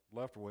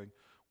left wing,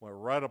 went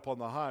right up on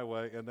the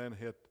highway, and then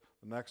hit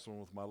the next one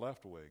with my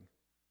left wing.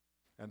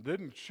 And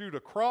didn't shoot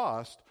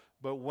across,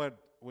 but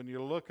when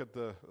you look at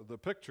the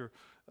picture,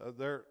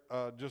 they're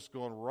just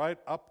going right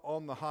up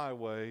on the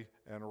highway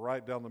and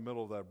right down the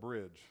middle of that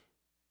bridge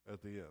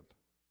at the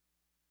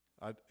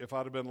end. If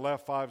I'd have been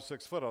left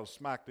 5-6 foot, I was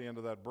smacked the end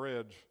of that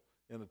bridge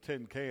in a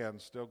tin can,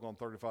 still going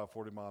 35,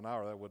 40 mile an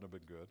hour. That wouldn't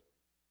have been good.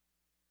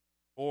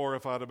 Or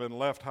if I'd have been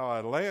left how I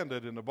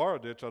landed in the bar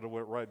ditch, I'd have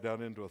went right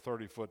down into a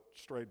 30-foot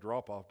straight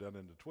drop-off down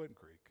into Twin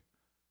Creek.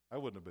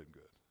 That wouldn't have been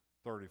good,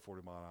 30,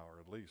 40 mile an hour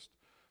at least,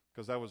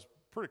 because that was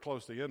pretty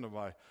close to the end of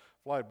my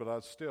flight, but I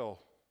still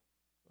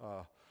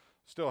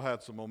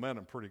had some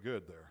momentum pretty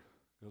good there,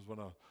 because when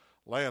I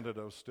landed,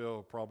 I was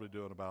still probably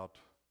doing about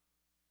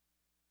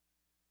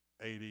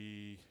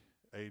 80,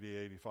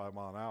 85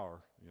 mile an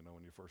hour,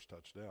 when you first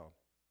touch down,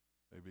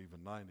 maybe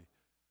even 90.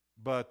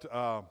 But,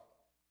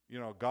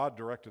 God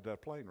directed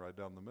that plane right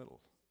down the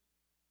middle.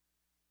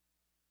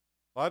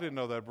 Well, I didn't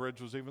know that bridge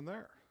was even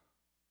there,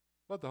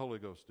 but the Holy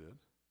Ghost did.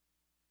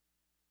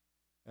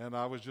 And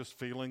I was just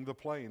feeling the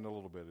plane a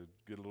little bit. It'd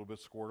get a little bit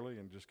squirrely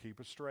and just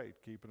keeping it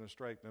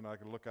straight. And then I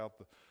could look out,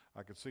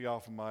 I could see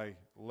off of my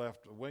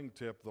left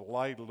wingtip the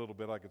light a little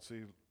bit. I could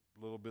see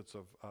little bits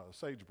of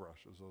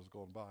sagebrush as I was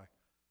going by.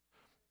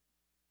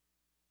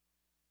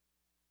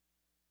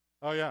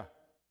 Oh yeah.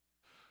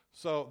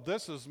 So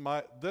this is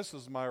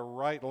my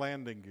right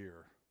landing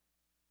gear.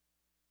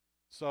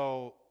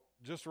 So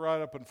just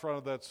right up in front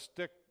of that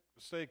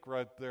stake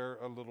right there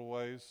a little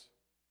ways,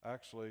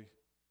 actually,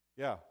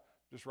 yeah,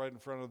 just right in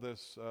front of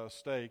this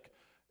stake,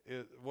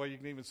 you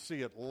can even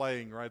see it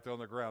laying right there on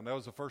the ground. That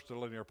was the first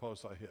linear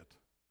post I hit.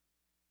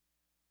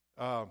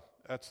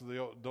 That's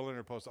the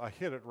linear post. I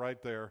hit it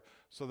right there.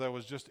 So that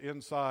was just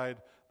inside.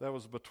 That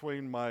was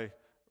between my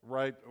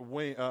right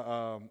wing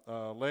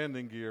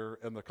landing gear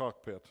and the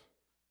cockpit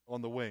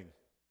on the wing,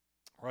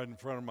 right in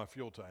front of my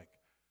fuel tank.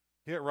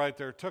 Hit right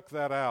there, took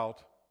that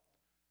out,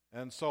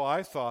 and so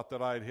I thought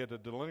that I had hit a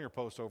delinear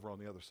post over on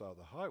the other side of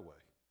the highway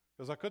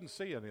because I couldn't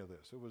see any of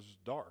this. It was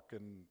dark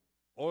and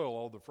oil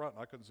all the front,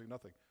 and I couldn't see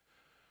nothing.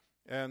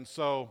 And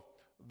so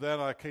then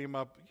I came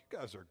up. You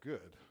guys are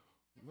good,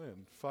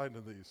 man,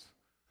 finding these.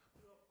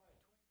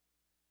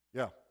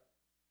 Yeah.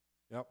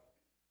 Yep.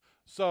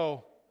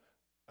 So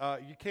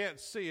you can't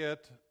see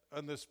it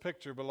in this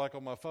picture, but like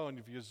on my phone,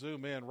 if you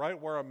zoom in, right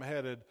where I'm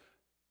headed,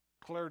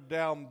 clear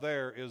down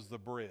there is the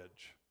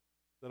bridge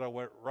that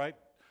I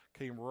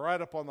came right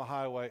up on the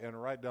highway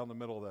and right down the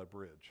middle of that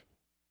bridge.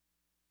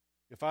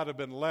 If I'd have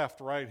been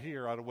left right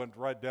here, I'd have went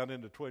right down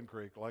into Twin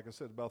Creek, like I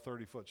said, about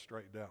 30 foot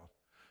straight down.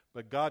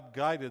 But God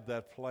guided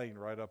that plane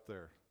right up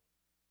there.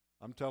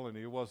 I'm telling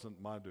you, it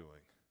wasn't my doing.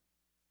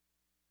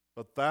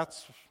 But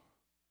that's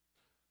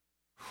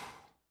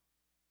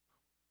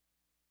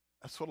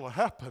what will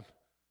happen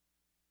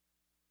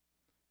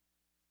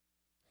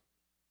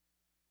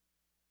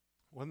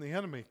when the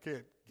enemy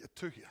can't get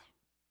to you.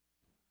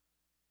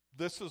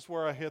 This is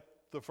where I hit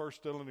the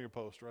first linear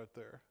post right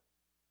there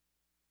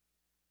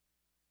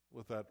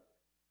with that.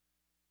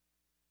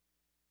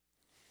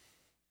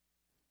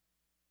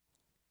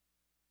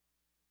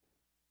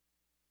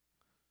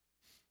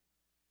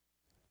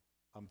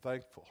 I'm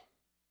thankful.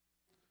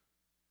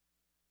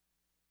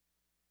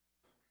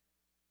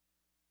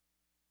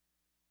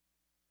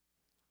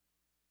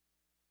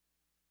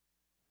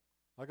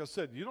 Like I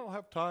said, you don't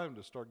have time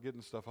to start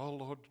getting stuff. Oh,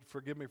 Lord,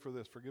 forgive me for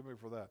this, forgive me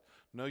for that.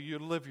 No, you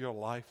live your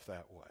life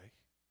that way.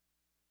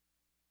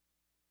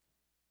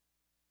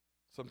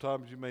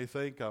 Sometimes you may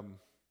think I'm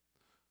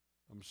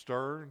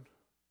stern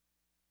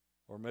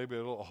or maybe a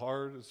little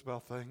hard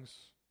about things.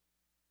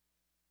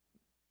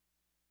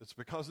 It's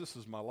because this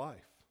is my life.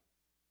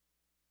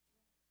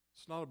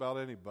 It's not about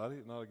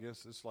anybody, not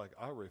against. It's like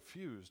I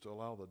refuse to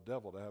allow the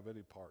devil to have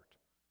any part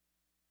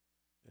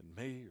in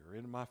me or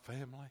in my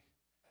family.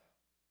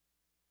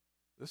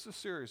 This is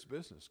serious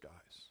business, guys.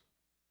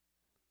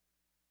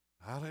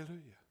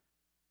 Hallelujah.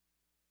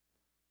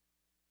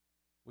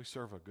 We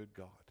serve a good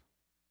God.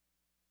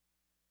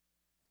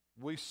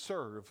 We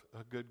serve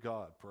a good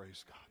God,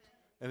 praise God.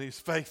 And He's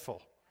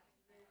faithful.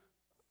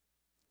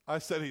 I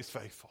said He's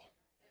faithful.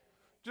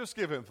 Just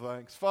give Him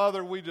thanks.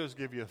 Father, we just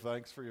give You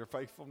thanks for Your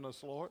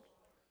faithfulness, Lord.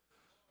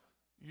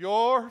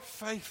 Your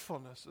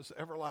faithfulness is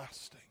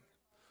everlasting.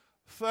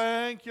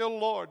 Thank You,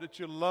 Lord, that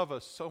You love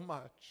us so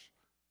much.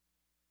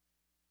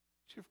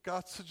 You've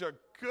got such a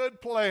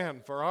good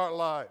plan for our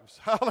lives.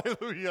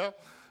 Hallelujah.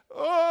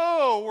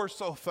 Oh, we're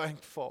so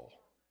thankful.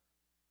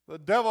 The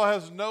devil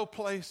has no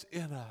place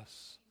in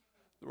us.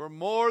 We're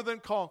more than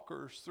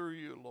conquerors through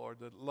You, Lord,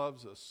 that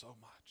loves us so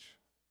much.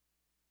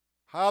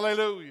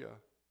 Hallelujah.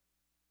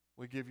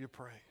 We give You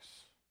praise.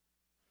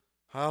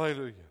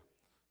 Hallelujah.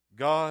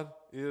 God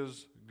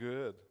is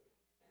good.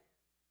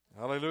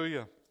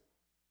 Hallelujah.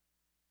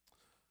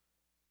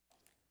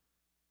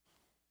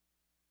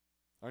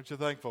 Aren't you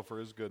thankful for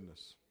His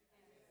goodness?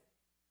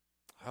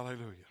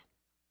 Hallelujah.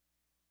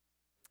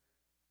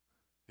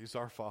 He's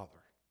our Father.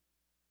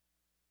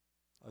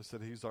 I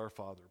said He's our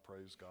Father.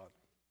 Praise God.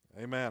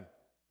 Amen.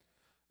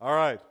 All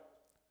right.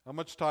 How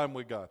much time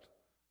we got?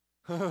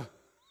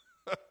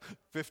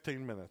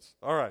 15 minutes.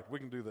 All right, we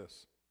can do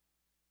this.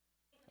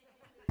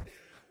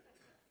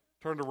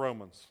 Turn to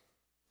Romans.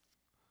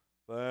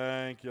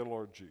 Thank You,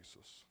 Lord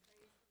Jesus.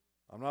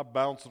 I'm not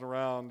bouncing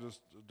around.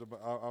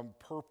 I'm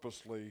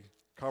purposely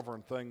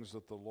covering things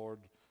that the Lord,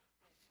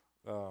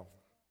 hallelujah.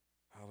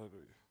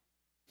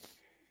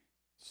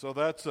 So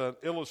that's an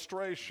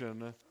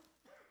illustration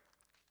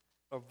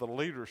of the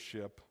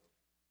leadership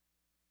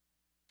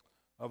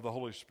of the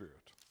Holy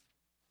Spirit.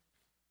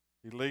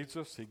 He leads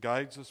us, He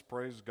guides us,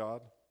 praise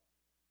God.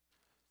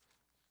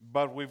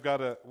 But we've got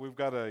to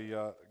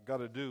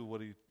do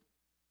what He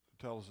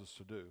tells us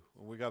to do.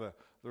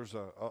 There's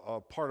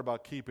a part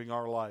about keeping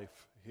our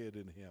life hid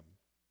in Him.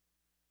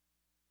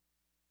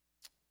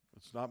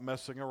 It's not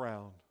messing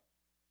around.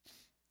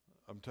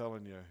 I'm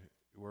telling you,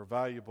 we're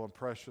valuable and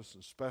precious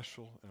and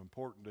special and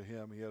important to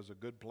Him. He has a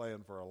good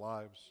plan for our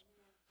lives.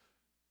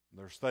 And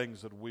there's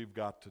things that we've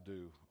got to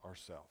do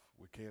ourselves.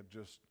 We can't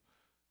just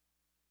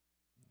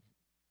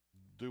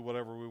do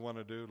whatever we want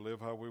to do, live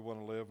how we want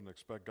to live, and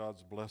expect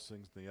God's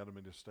blessings and the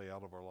enemy to stay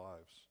out of our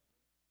lives.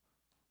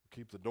 We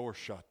keep the door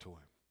shut to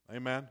Him.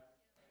 Amen?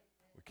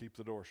 We keep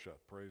the door shut.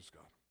 Praise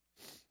God.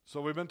 So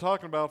we've been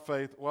talking about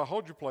faith. Well,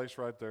 hold your place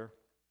right there.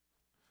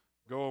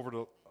 Go over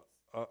to,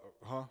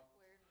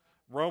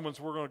 Romans,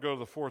 we're going to go to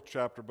the 4th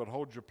chapter, but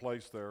hold your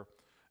place there.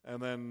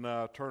 And then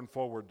turn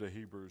forward to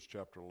Hebrews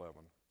chapter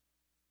 11.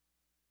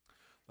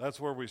 That's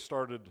where we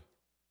started.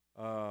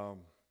 And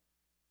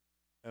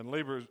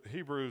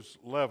Hebrews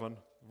 11,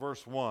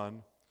 verse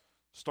 1,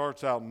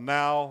 starts out,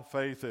 now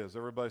faith is.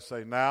 Everybody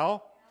say,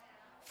 now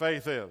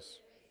faith is.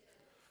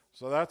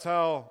 So that's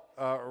how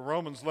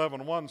Romans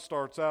 11:1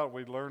 starts out.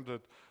 We learned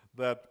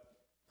that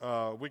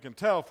we can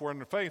tell if we're in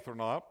the faith or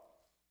not,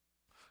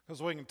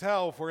 because we can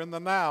tell if we're in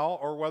the now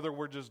or whether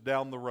we're just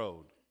down the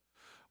road.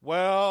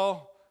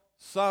 Well,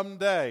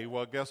 someday.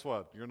 Well, guess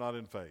what? You're not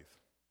in faith.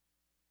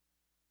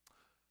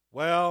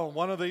 Well,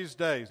 one of these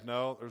days.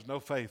 No, there's no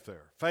faith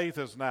there. Faith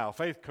is now.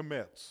 Faith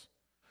commits.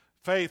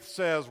 Faith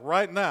says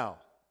right now.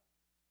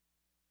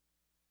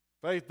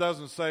 Faith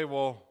doesn't say,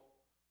 well,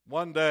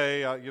 one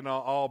day,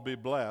 I'll be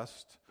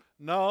blessed.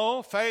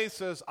 No, faith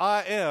says,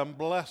 I am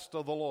blessed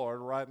of the Lord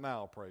right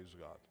now, praise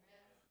God.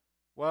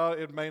 Well,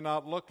 it may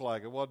not look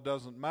like it. Well, it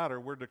doesn't matter.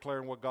 We're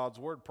declaring what God's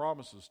Word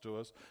promises to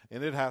us,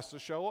 and it has to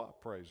show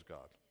up, praise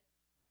God.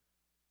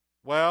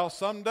 Well,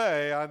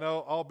 someday I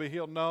know I'll be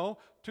healed. No,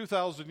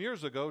 2,000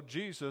 years ago,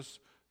 Jesus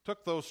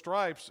took those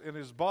stripes in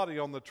His body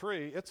on the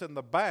tree. It's in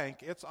the bank.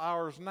 It's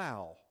ours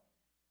now.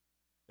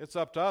 It's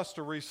up to us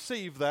to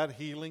receive that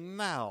healing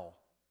now.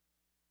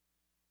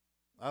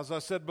 As I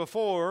said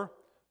before,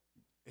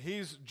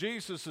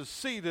 Jesus is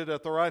seated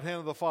at the right hand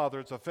of the Father.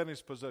 It's a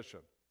finished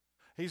position.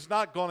 He's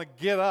not going to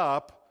get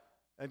up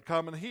and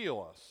come and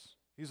heal us.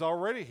 He's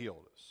already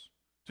healed us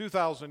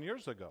 2,000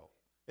 years ago.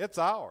 It's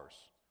ours.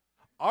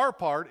 Our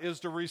part is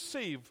to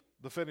receive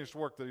the finished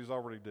work that He's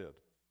already did.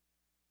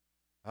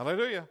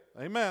 Hallelujah.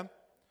 Amen.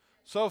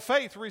 So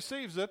faith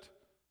receives it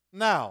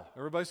now.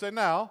 Everybody say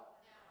now.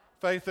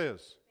 Faith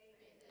is.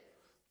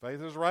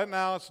 Faith is right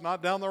now. It's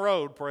not down the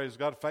road, praise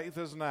God. Faith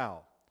is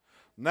now.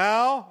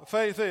 Now,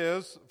 faith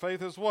is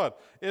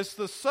what? It's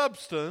the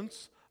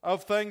substance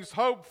of things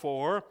hoped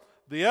for,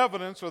 the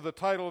evidence or the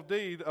title of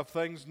deed of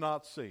things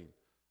not seen.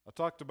 I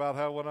talked about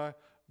how when I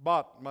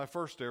bought my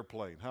first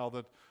airplane, how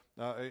that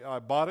I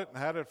bought it and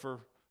had it for a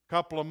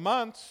couple of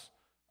months,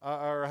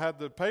 or had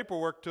the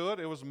paperwork to it.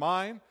 It was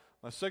mine.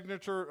 My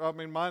signature,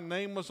 my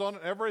name was on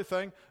it,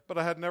 everything, but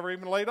I had never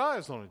even laid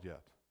eyes on it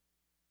yet.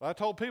 I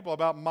told people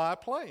about my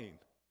plane,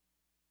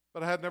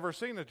 but I had never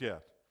seen it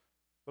yet.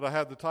 But I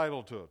had the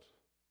title to it.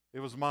 It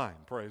was mine,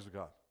 praise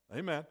God.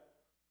 Amen.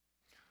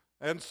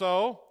 And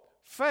so,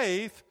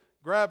 faith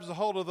grabs a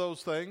hold of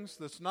those things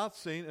that's not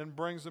seen and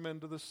brings them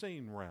into the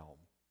seen realm.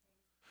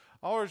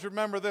 Always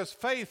remember this,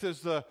 faith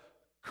is the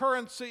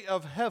currency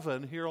of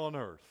heaven here on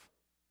earth.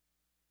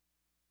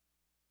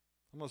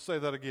 I'm going to say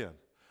that again.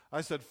 I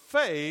said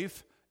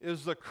faith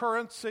is the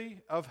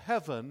currency of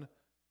heaven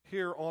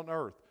here on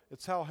earth.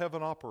 It's how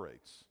heaven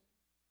operates.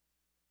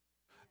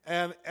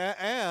 And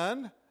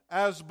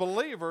as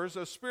believers,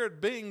 as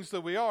spirit beings that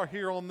we are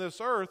here on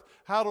this earth,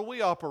 how do we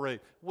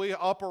operate? We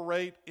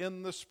operate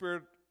in the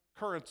spirit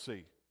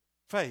currency,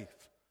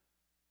 faith.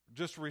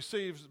 Just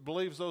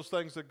believes those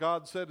things that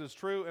God said is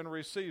true and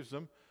receives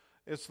them.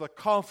 It's the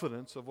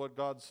confidence of what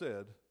God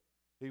said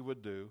He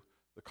would do.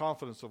 The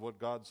confidence of what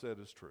God said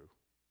is true.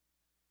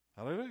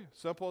 Hallelujah.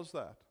 Simple as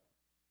that.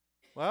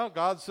 Well,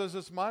 God says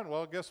it's mine.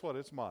 Well, guess what?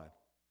 It's mine.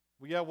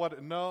 Well, yeah,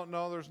 what?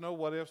 No, there's no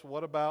what ifs.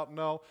 What about?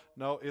 No,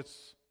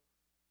 it's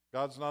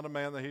God's not a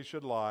man that He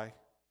should lie.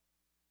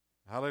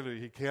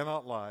 Hallelujah. He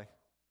cannot lie.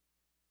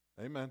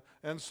 Amen.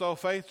 And so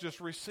faith just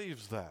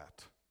receives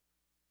that.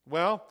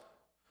 Well,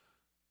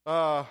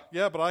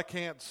 yeah, but I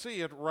can't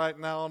see it right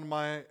now in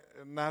my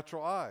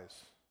natural eyes.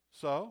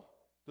 So,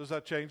 does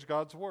that change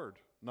God's word?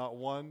 Not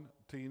one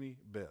teeny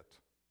bit.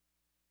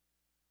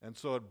 And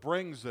so it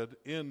brings it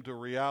into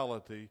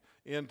reality,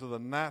 into the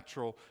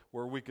natural,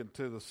 where we can,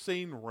 to the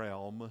seen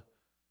realm,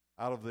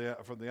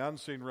 from the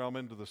unseen realm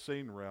into the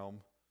seen realm.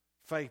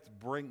 Faith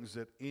brings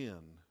it in.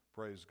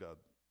 Praise God.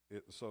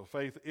 So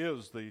faith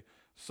is the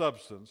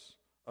substance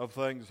of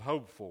things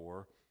hoped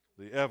for,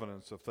 the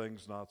evidence of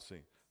things not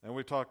seen. And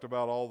we talked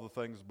about all the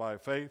things by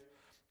faith,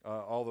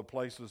 all the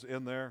places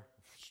in there,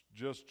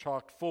 just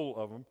chock full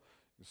of them.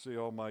 You see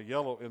all my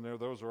yellow in there.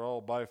 Those are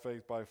all by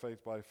faith, by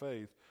faith, by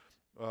faith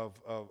of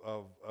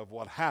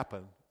what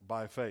happened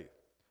by faith.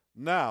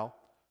 Now,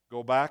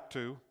 go back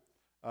to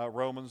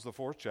Romans, the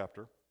 4th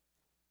chapter,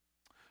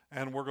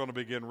 and we're going to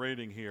begin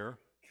reading here.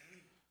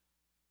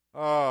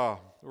 We're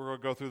going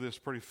to go through this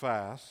pretty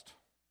fast.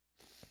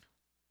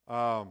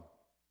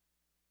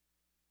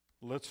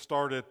 Let's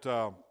start at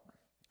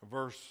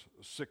verse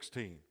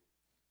 16.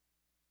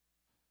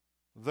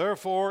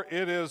 Therefore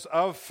it is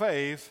of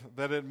faith,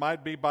 that it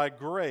might be by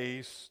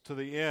grace to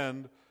the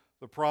end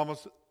the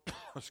promise.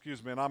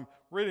 Excuse me, and I'm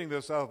reading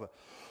this out of the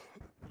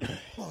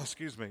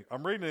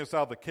I'm reading this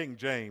out of the King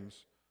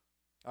James.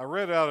 I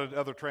read out of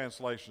other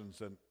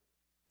translations, and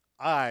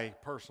I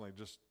personally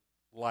just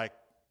like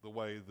the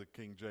way the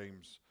King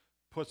James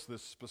puts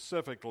this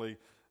specifically,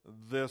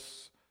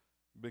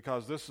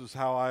 because this is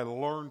how I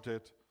learned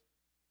it.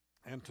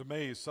 And to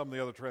me, some of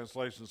the other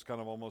translations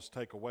kind of almost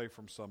take away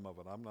from some of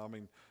it. I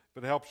mean,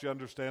 if it helps you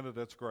understand it,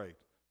 that's great.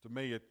 To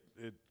me, it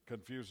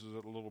confuses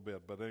it a little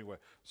bit. But anyway,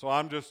 so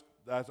I'm just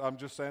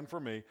saying for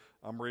me,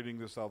 I'm reading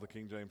this out of the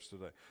King James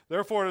today.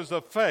 Therefore it is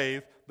of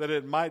faith, that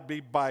it might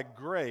be by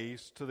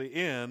grace to the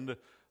end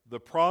the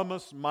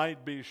promise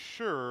might be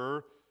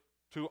sure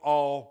to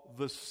all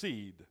the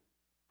seed.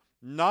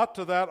 Not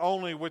to that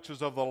only which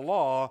is of the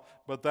law,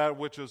 but that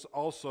which is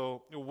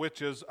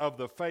of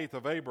the faith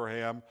of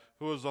Abraham,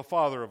 who is the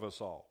father of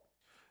us all.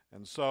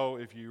 And so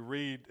if you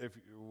read,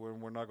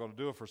 we're not going to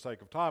do it for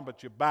sake of time,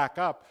 but you back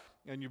up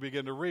and you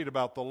begin to read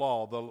about the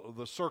law,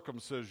 the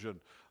circumcision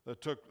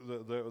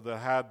that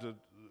had to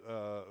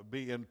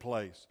be in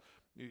place.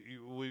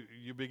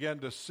 You begin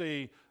to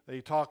see that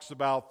he talks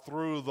about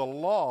through the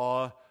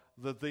law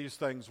that these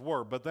things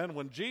were. But then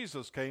when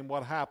Jesus came,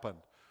 what happened?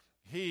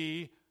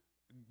 He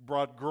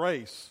brought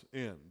grace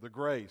in. The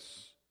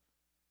grace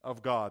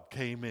of God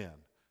came in.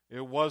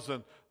 It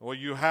wasn't, well,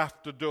 you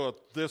have to do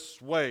it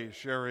this way,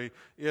 Sherry.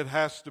 It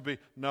has to be.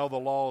 No, the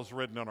law is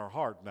written in our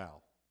heart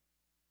now.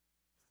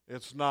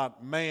 It's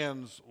not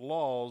man's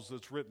laws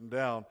that's written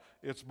down.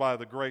 It's by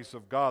the grace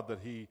of God that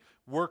he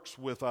works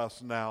with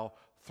us now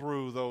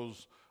through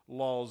those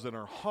laws in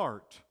our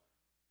heart.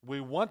 We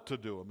want to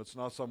do them. It's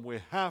not something we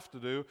have to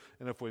do,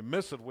 and if we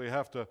miss it, we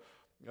have to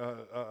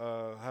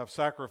have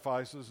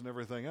sacrifices and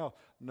everything else.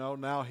 No,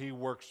 now he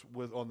works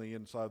on the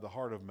inside of the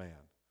heart of man.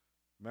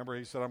 Remember,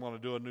 he said, I'm going to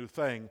do a new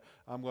thing.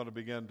 I'm going to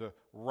begin to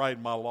write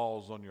my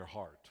laws on your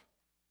heart.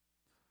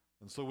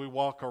 And so we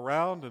walk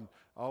around, and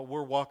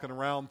we're walking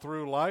around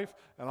through life,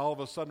 and all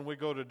of a sudden we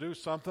go to do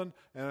something,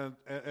 and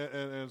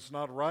it's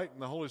not right, and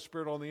the Holy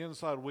Spirit on the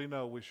inside, we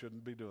know we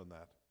shouldn't be doing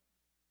that.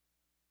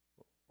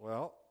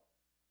 Well,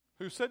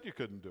 who said you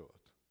couldn't do it?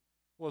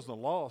 It wasn't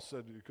the law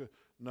said you could.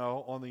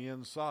 No, on the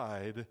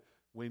inside,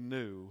 we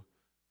knew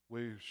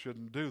we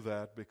shouldn't do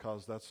that,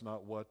 because that's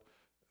not what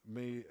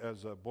me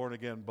as a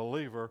born-again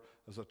believer,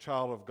 as a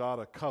child of God,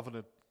 a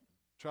covenant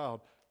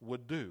child,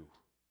 would do.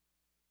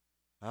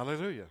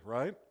 Hallelujah,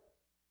 right?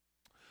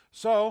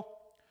 So,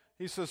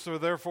 he says, so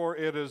therefore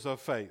it is of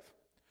faith.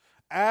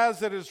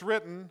 As it is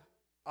written,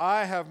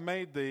 I have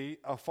made thee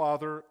a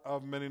father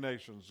of many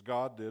nations.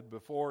 God did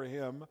before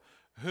him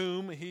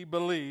whom he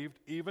believed,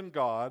 even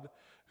God,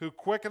 who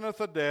quickeneth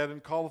the dead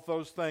and calleth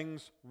those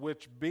things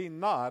which be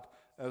not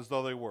as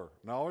though they were.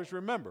 Now always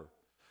remember,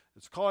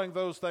 it's calling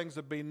those things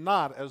that be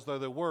not as though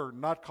they were,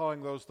 not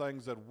calling those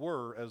things that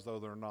were as though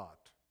they're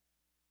not.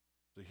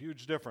 There's a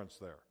huge difference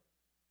there.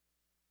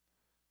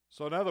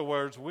 So in other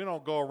words, we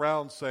don't go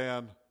around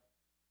saying,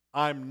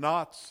 I'm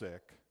not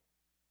sick.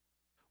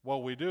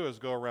 What we do is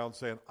go around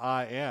saying,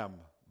 I am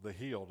the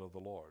healed of the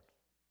Lord.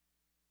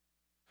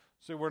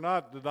 See, we're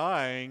not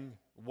denying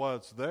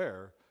what's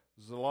there.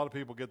 A lot of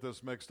people get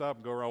this mixed up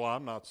and go around, well,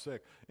 I'm not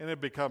sick. And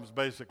it becomes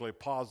basically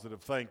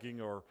positive thinking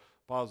or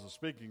positive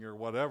speaking or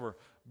whatever,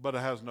 but it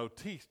has no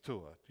teeth to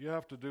it. You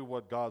have to do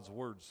what God's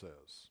Word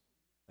says.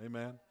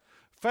 Amen?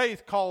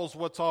 Faith calls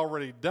what's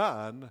already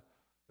done.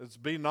 It's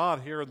be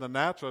not here in the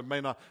natural.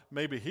 It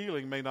maybe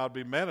healing may not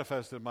be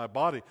manifested in my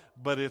body,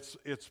 but it's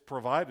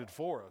provided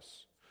for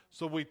us.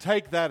 So we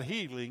take that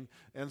healing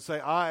and say,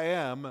 I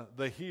am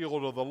the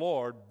healed of the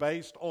Lord,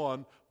 based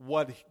on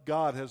what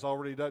God has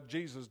already done.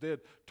 Jesus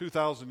did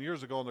 2,000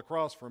 years ago on the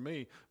cross for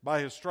me. By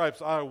his stripes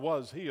I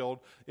was healed.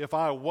 If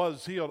I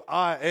was healed,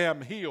 I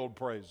am healed,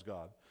 praise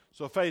God.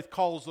 So faith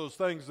calls those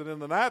things that in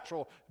the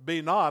natural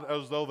be not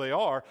as though they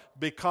are,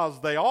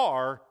 because they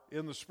are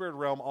in the spirit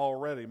realm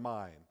already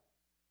mine.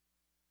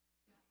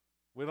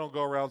 We don't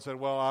go around saying,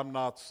 well, I'm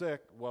not sick.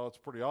 Well, it's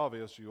pretty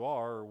obvious you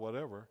are, or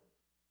whatever.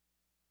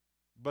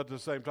 But at the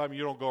same time,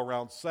 you don't go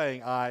around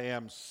saying, I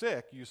am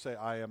sick. You say,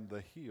 I am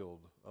the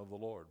healed of the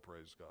Lord.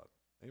 Praise God.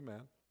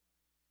 Amen.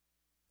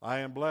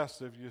 I am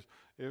blessed.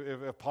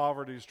 If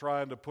poverty is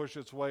trying to push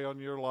its way on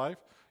your life,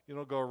 you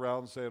don't go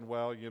around saying,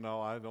 well,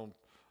 I don't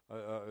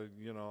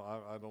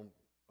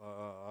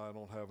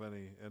have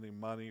any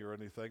money or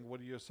anything. What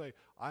do you say?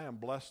 I am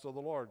blessed of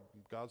the Lord.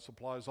 God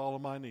supplies all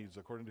of my needs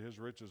according to his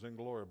riches in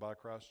glory by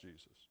Christ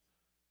Jesus.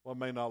 Well, it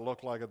may not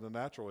look like it in the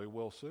natural. It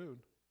will soon.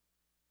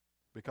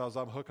 Because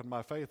I'm hooking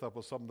my faith up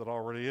with something that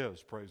already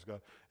is, praise God,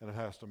 and it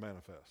has to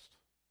manifest.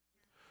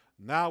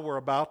 Now we're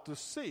about to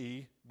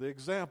see the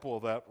example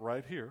of that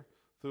right here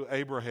through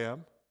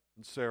Abraham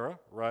and Sarah,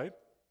 right?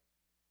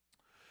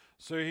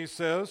 So he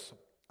says,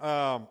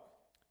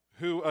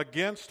 who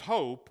against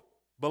hope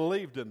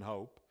believed in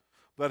hope,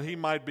 that he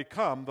might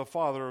become the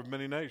father of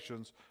many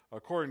nations,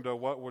 according to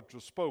what which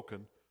was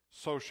spoken,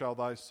 so shall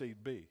thy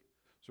seed be.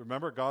 So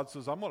remember, God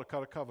says, I'm going to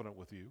cut a covenant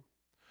with you.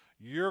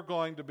 you're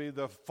going to be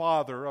the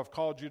father, I've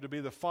called you to be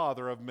the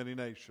father of many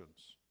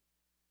nations.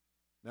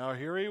 Now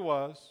here he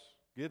was,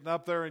 getting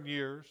up there in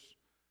years,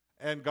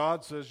 and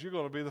God says, you're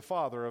going to be the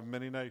father of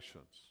many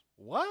nations.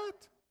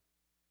 What?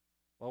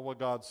 Well, what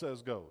God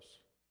says goes.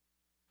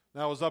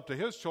 Now, it was up to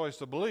his choice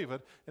to believe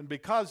it, and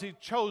because he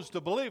chose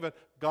to believe it,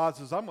 God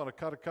says, I'm going to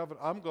cut a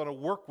covenant. I'm going to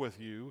work with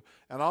you,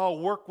 and I'll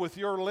work with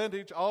your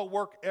lineage. I'll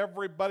work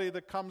everybody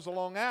that comes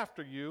along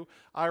after you.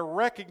 I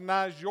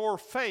recognize your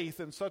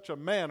faith in such a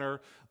manner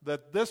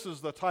that this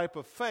is the type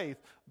of faith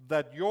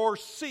that your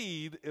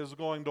seed is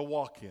going to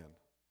walk in.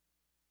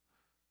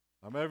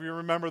 How many of you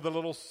remember the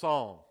little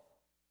song?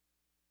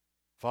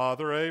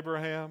 Father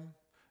Abraham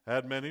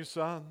had many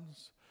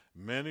sons.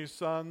 Many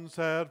sons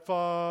had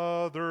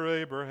Father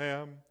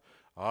Abraham.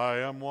 I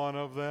am one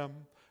of them,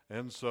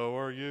 and so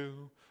are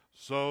you.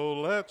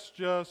 So let's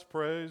just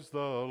praise the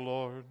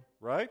Lord.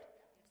 Right?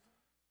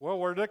 Well,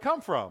 where did it come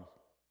from?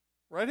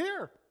 Right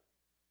here.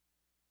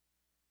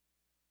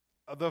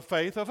 The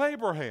faith of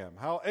Abraham.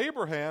 How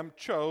Abraham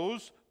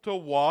chose to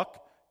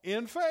walk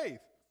in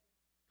faith.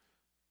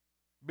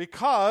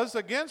 Because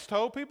against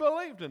hope, he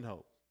believed in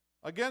hope.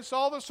 Against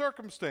all the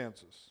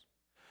circumstances.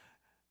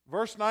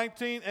 Verse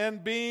 19,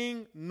 and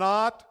being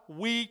not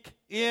weak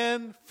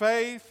in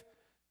faith,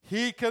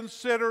 he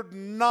considered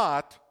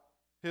not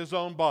his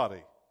own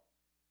body.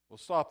 We'll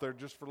stop there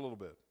just for a little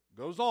bit.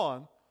 Goes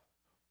on,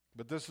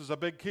 but this is a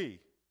big key.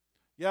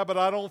 Yeah, but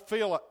I don't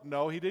feel it.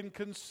 No, he didn't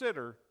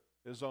consider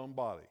his own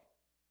body.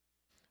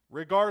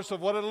 Regardless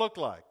of what it looked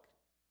like.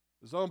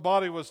 His own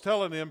body was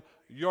telling him,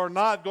 you're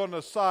not going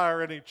to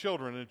sire any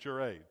children at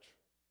your age.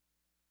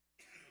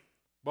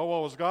 But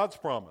what was God's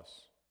promise?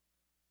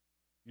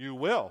 You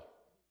will.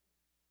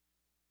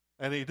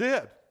 And he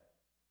did.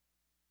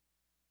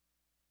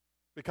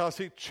 Because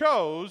he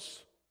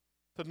chose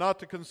to not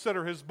to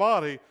consider his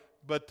body,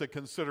 but to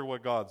consider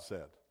what God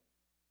said.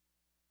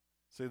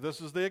 See,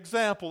 this is the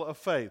example of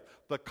faith.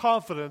 The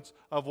confidence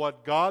of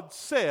what God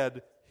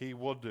said he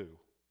will do.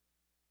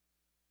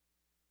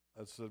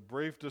 That's a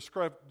brief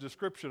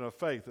description of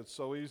faith. It's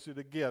so easy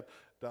to get,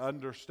 to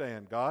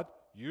understand. God,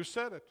 you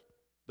said it.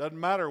 Doesn't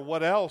matter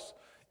what else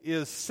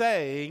is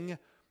saying.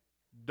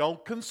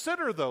 Don't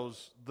consider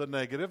the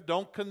negative.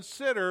 Don't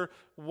consider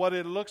what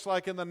it looks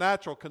like in the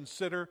natural.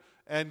 Consider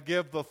and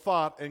give the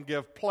thought and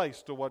give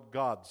place to what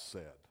God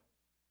said.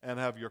 And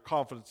have your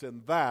confidence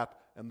in that,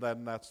 and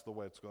then that's the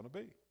way it's going to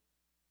be.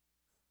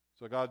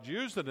 So God's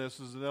using this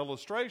as an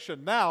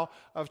illustration now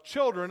of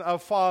children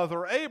of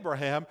Father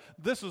Abraham.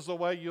 This is the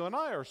way you and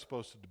I are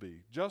supposed to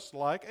be, just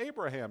like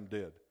Abraham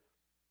did.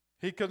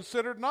 He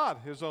considered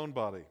not his own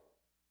body.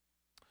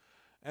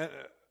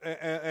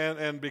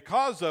 And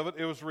because of it,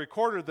 it was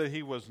recorded that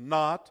he was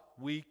not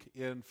weak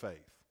in faith.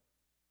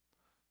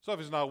 So if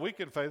he's not weak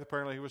in faith,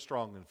 apparently he was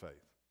strong in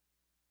faith.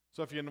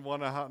 So if you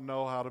want to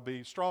know how to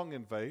be strong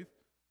in faith,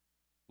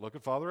 look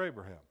at Father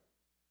Abraham.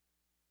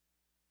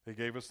 He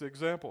gave us the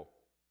example.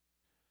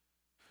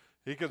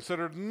 He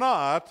considered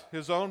not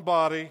his own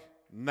body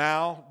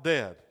now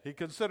dead. He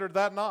considered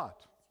that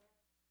not.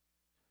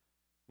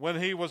 When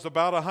he was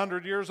about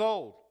 100 years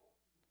old.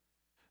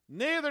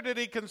 Neither did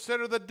he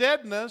consider the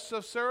deadness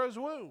of Sarah's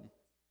womb.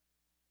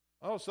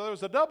 Oh, so there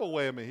was a double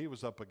whammy he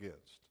was up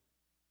against.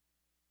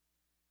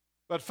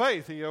 But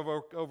faith, he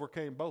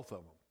overcame both of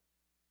them.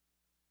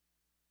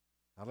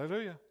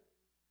 Hallelujah.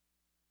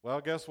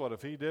 Well, guess what?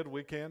 If he did,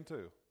 we can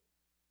too.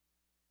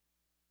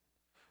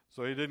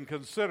 So he didn't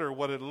consider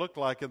what it looked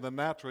like in the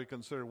natural. He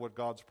considered what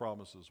God's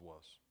promises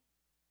was.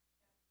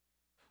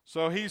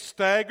 So he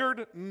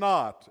staggered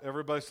not.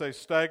 Everybody say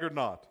staggered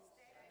not.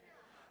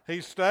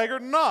 He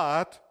staggered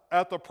not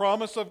at the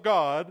promise of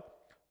God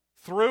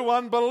through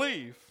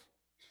unbelief,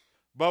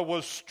 but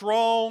was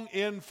strong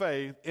in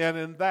faith, and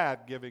in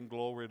that giving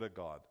glory to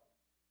God.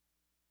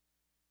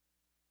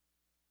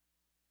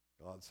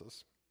 God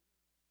says,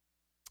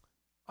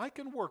 I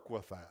can work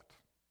with that.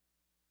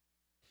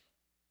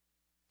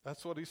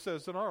 That's what he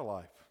says in our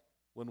life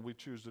when we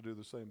choose to do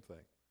the same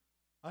thing.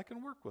 I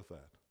can work with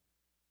that.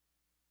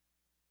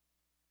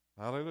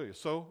 Hallelujah.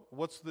 So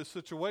what's the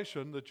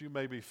situation that you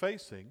may be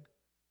facing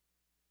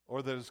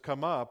or that has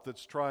come up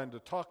that's trying to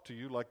talk to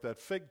you like that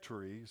fig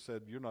tree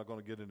said, you're not going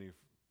to get any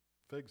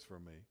figs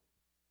from me.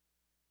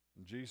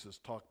 And Jesus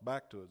talked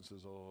back to it and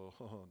says, oh,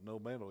 no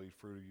man will eat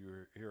fruit of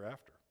you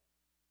hereafter.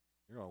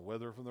 You're going to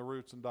wither from the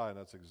roots and die. And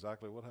that's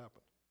exactly what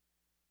happened.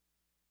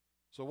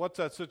 So what's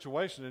that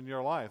situation in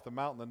your life, the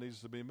mountain that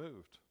needs to be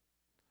moved?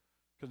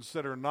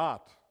 Consider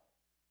not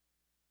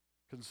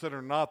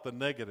the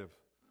negative,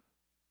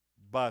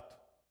 but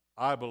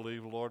I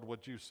believe, Lord,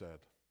 what you said.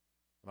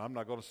 And I'm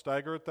not going to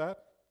stagger at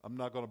that. I'm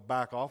not going to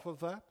back off of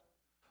that.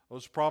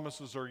 Those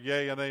promises are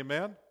yea and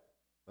amen.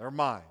 They're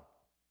mine.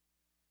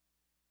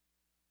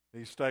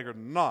 He staggered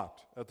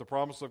not at the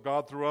promise of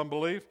God through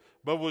unbelief,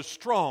 but was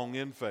strong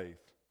in faith,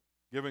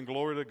 giving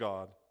glory to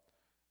God.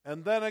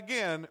 And then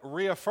again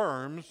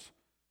reaffirms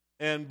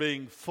and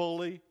being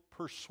fully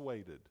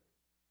persuaded.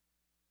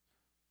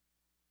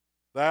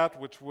 That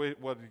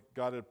what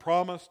God had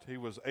promised, he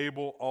was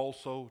able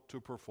also to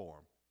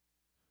perform.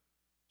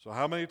 So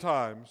how many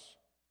times,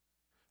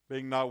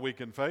 being not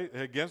weak in faith,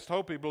 against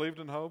hope he believed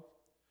in hope,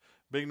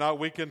 being not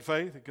weak in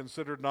faith, he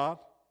considered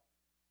not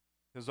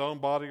his own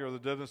body or the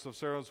deadness of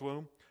Sarah's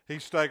womb. He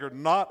staggered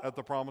not at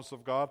the promise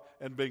of God,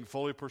 and being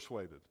fully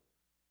persuaded.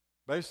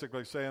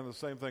 Basically saying the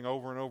same thing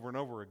over and over and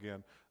over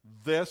again.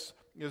 This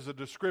is a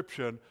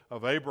description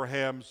of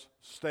Abraham's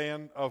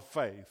stand of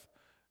faith,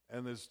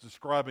 and is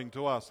describing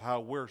to us how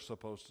we're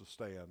supposed to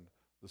stand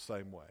the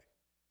same way.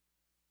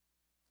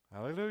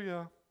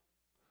 Hallelujah.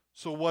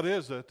 So what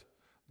is it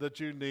that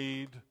you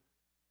need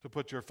to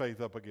put your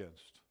faith up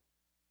against?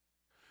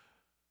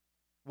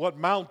 What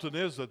mountain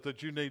is it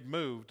that you need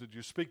moved? Did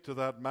you speak to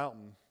that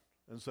mountain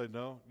and say,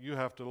 no, you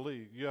have to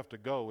leave, you have to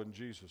go in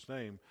Jesus'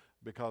 name,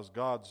 because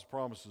God's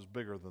promise is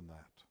bigger than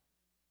that?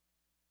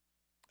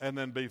 And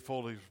then be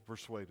fully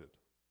persuaded.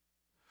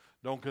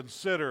 Don't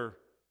consider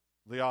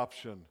the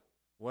option,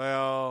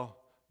 well,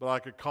 but I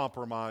could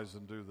compromise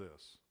and do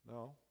this.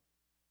 No.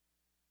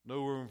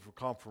 No room for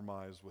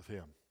compromise with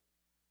him.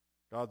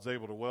 God's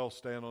able to well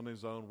stand on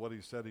his own. What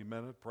he said, he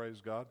meant it. Praise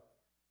God.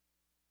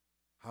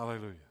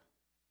 Hallelujah.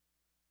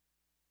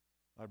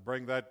 I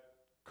bring that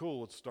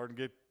cool. It's starting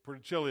to get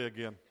pretty chilly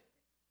again.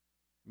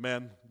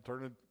 Men,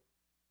 turn it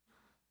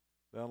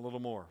down a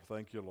little more.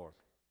 Thank you, Lord.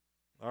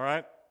 All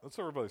right? Let's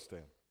everybody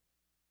stand.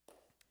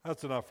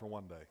 That's enough for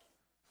one day.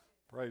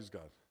 Praise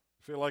God.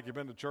 Feel like you've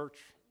been to church?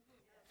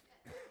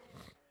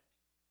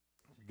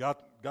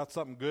 Got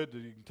something good that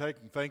you can take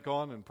and think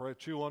on and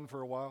chew on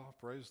for a while?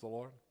 Praise the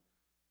Lord.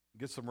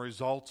 Get some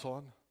results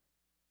on.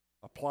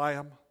 Apply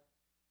them.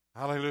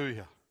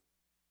 Hallelujah.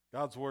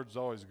 God's word is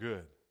always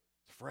good.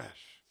 It's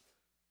fresh.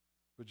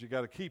 But you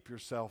got to keep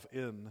yourself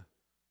in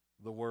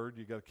the word.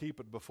 You got to keep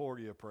it before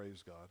you.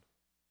 Praise God.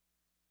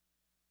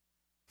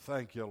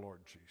 Thank you, Lord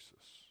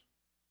Jesus.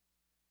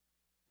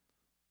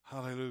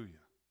 Hallelujah.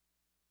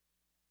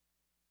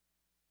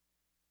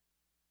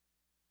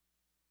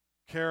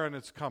 Karen,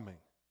 it's coming.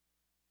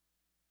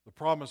 The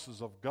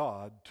promises of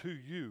God to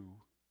you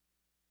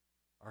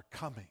are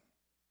coming.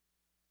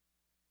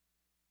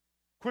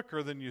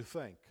 Quicker than you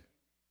think.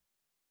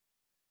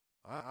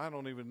 I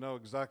don't even know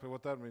exactly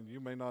what that means. You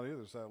may not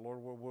either say, Lord,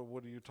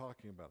 what are you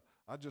talking about?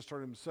 I just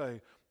heard him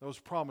say, those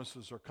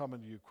promises are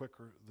coming to you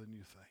quicker than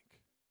you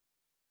think.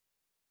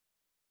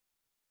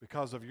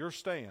 Because of your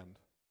stand,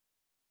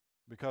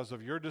 because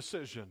of your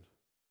decision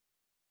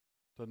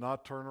to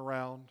not turn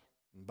around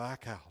and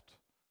back out,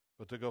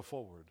 but to go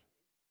forward.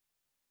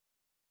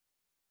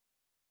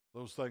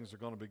 Those things are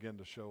going to begin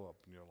to show up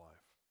in your life.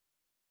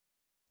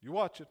 You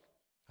watch it.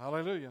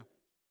 Hallelujah.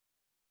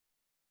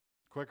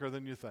 Quicker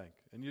than you think.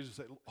 And you just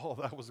say, oh,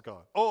 that was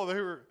God. Oh,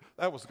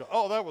 that was God.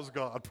 Oh, that was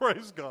God.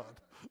 Praise God.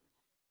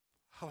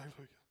 Hallelujah.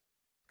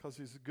 Because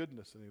he's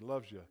goodness and he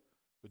loves you.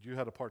 But you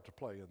had a part to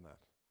play in that.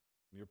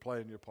 And you're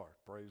playing your part.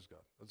 Praise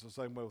God. It's the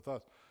same way with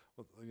us.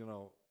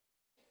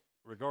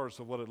 Regardless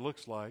of what it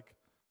looks like,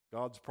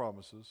 God's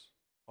promises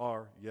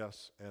are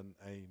yes and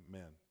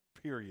amen.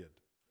 Period.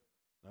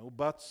 No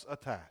buts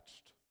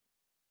attached.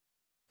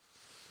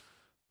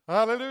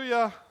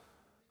 Hallelujah.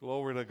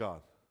 Glory to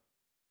God.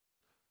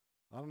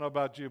 I don't know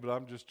about you, but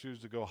I'm just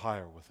choosing to go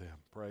higher with him.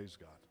 Praise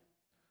God.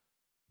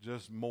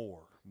 Just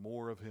more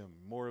of him,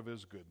 more of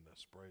his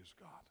goodness. Praise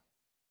God.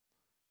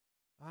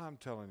 I'm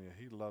telling you,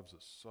 he loves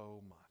us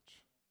so much.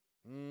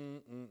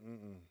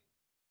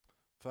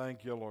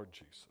 Thank you, Lord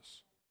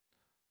Jesus.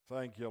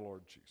 Thank you,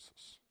 Lord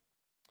Jesus.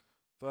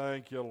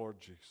 Thank you,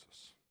 Lord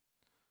Jesus.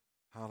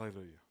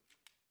 Hallelujah.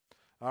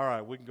 All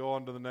right, we can go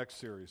on to the next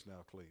series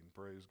now, clean.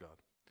 Praise God.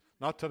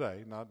 Not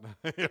today, not,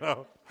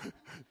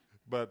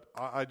 but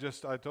I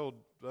told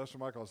Pastor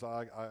Michael,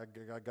 I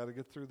got to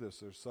get through this.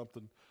 There's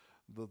something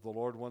that the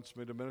Lord wants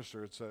me to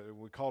minister.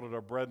 We called it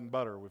our bread and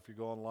butter. If you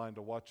go online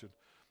to watch it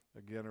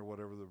again or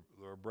whatever,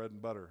 our bread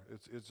and butter.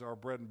 It's our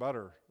bread and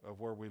butter of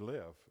where we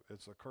live.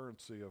 It's a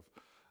currency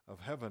of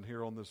heaven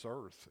here on this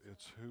earth.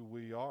 It's who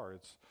we are.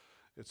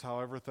 It's how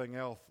everything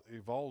else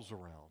evolves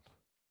around.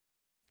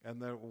 And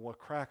then what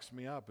cracks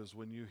me up is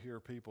when you hear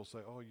people say,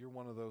 oh, you're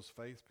one of those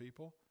faith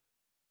people.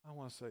 I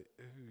want to say,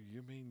 ooh,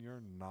 you mean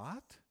you're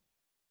not?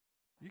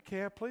 You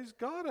can't please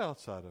God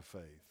outside of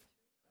faith.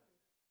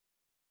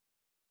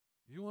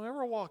 You will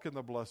never walk in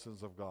the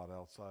blessings of God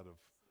outside of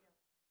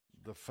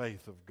the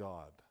faith of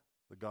God,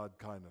 the God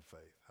kind of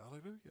faith.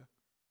 Hallelujah.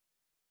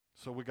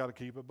 So we got to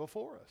keep it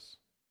before us.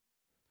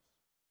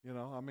 It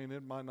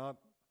might not,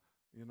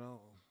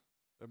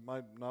 it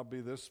might not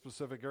be this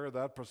specific area,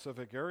 that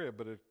specific area,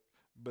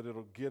 but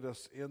it'll get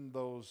us in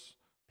those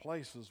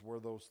places where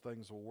those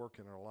things will work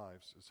in our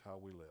lives. Is how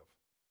we live.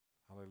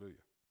 Hallelujah.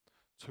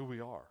 It's who we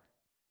are.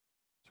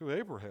 It's who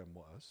Abraham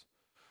was.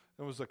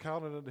 It was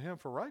accounted unto him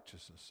for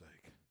righteousness'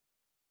 sake.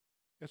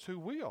 It's who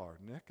we are,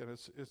 Nick, and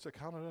it's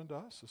accounted unto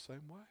us the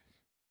same way.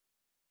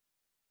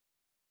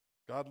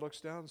 God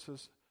looks down and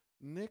says,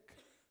 Nick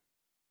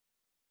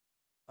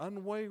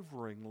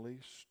unwaveringly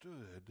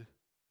stood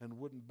and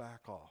wouldn't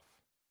back off.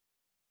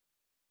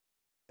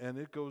 And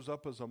it goes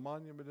up as a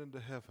monument into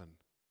heaven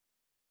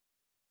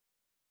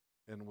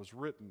and was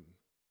written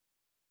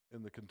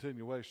in the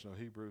continuation of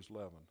Hebrews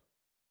 11.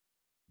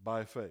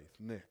 By faith,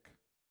 Nick.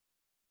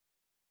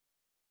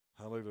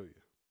 Hallelujah.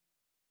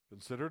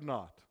 Considered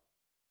not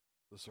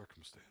the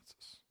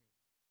circumstances,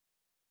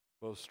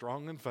 both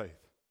strong in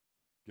faith,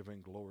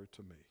 giving glory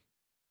to me.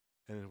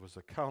 And it was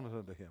accounted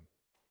unto him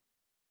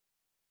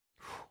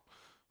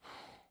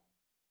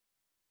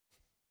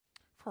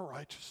for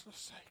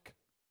righteousness' sake.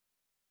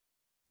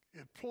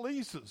 It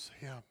pleases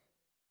him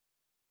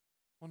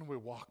when we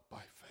walk by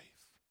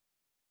faith.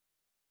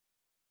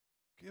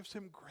 Gives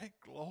him great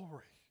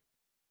glory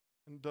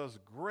and does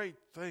great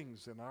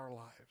things in our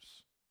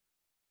lives.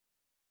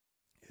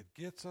 It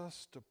gets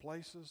us to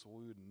places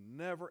we would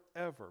never,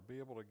 ever be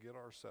able to get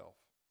ourselves,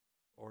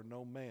 or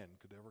no man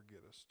could ever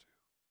get us to.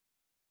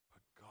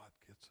 But God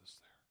gets us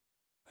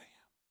there. Bam.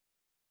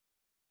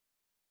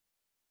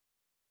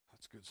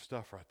 That's good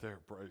stuff right there,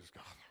 praise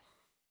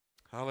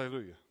God.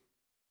 Hallelujah.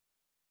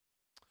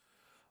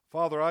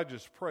 Father, I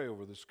just pray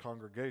over this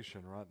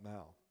congregation right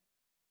now.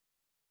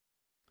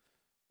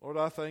 Lord,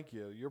 I thank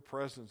you. Your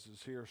presence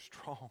is here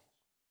strong.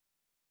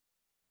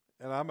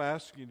 And I'm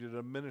asking you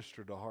to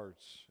minister to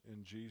hearts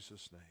in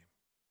Jesus' name.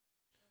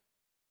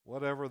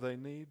 Whatever they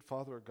need,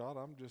 Father God,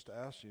 I'm just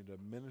asking you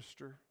to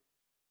minister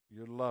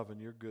your love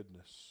and your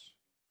goodness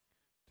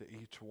to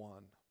each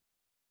one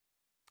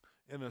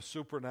in a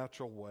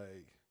supernatural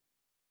way.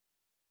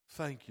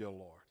 Thank you,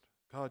 Lord.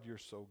 God, you're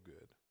so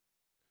good.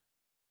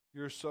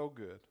 You're so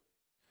good.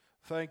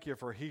 Thank you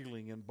for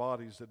healing in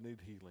bodies that need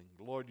healing.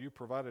 Lord, you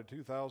provided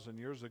 2,000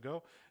 years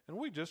ago, and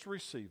we just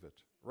receive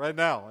it right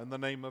now in the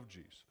name of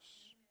Jesus.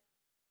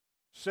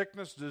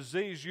 Sickness,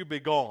 disease, you be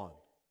gone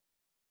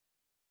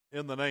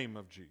in the name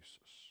of Jesus.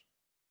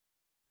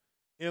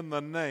 In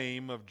the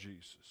name of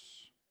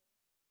Jesus.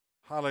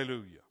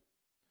 Hallelujah.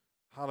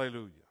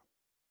 Hallelujah.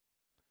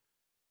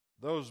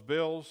 Those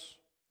bills,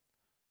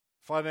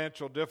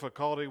 financial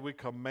difficulty, we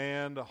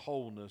command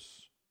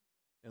wholeness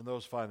in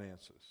those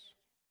finances.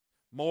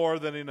 More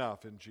than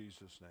enough in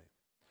Jesus' name.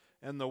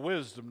 And the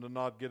wisdom to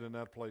not get in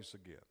that place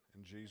again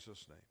in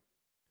Jesus' name.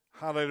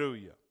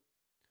 Hallelujah.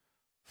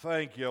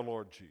 Thank you,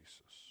 Lord Jesus.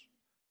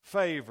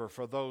 Favor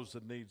for those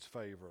that needs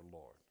favor,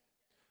 Lord.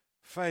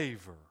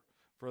 Favor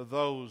for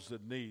those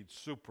that need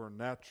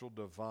supernatural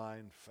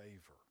divine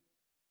favor.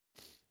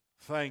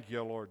 Thank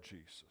you, Lord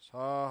Jesus.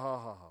 Ha, ha,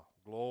 ha, ha.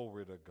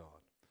 Glory to God.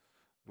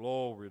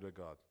 Glory to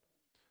God.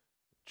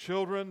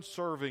 Children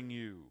serving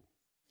you.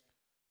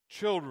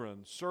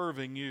 Children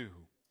serving you.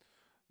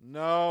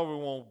 No, we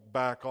won't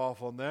back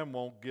off on them,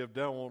 won't give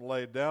down, won't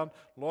lay down.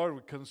 Lord,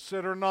 we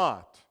consider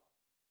not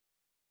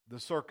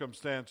the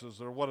circumstances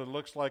or what it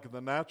looks like in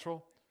the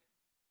natural,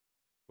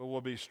 but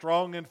we'll be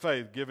strong in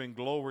faith, giving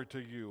glory to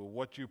you,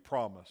 what you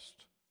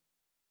promised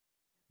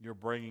you're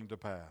bringing to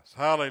pass.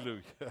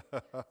 Hallelujah.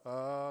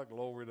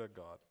 Glory to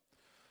God.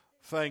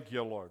 Thank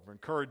you, Lord, for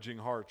encouraging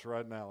hearts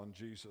right now in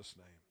Jesus'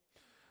 name.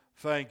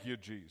 Thank you,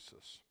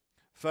 Jesus.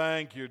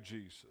 Thank you,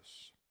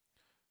 Jesus.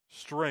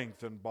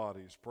 Strength in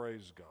bodies,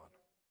 praise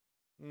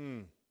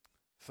God.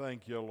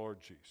 Thank you, Lord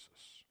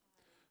Jesus.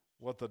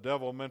 What the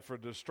devil meant for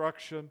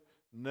destruction,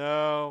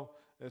 no,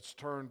 it's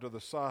turned to the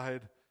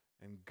side,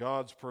 and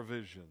God's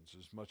provisions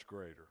is much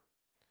greater.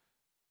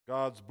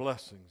 God's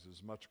blessings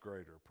is much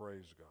greater,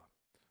 praise God.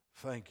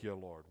 Thank you,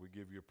 Lord. We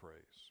give you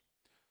praise.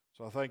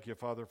 So I thank you,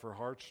 Father, for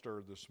hearts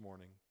stirred this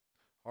morning.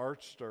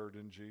 Hearts stirred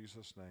in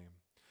Jesus' name.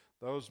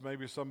 Those,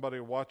 maybe somebody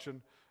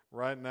watching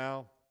right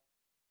now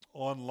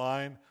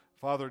online,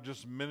 Father,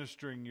 just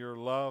ministering your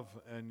love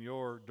and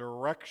your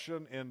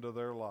direction into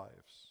their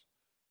lives,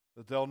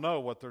 that they'll know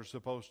what they're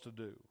supposed to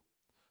do.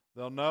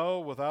 They'll know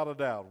without a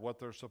doubt what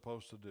they're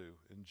supposed to do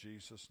in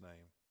Jesus'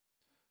 name.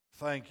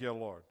 Thank you,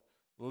 Lord,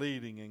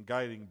 leading and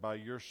guiding by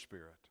your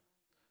Spirit.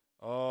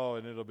 Oh,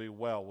 and it'll be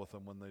well with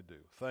them when they do.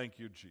 Thank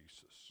you,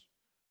 Jesus.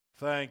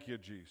 Thank you,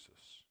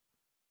 Jesus.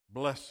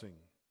 Blessing,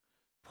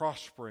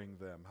 prospering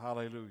them.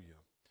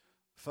 Hallelujah.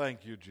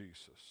 Thank you,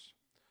 Jesus.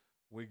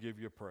 We give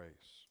you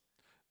praise.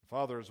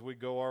 Father, as we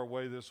go our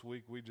way this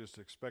week, we just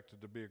expect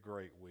it to be a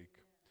great week.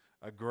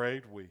 A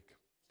great week.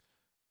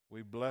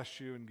 We bless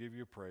you and give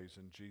you praise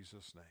in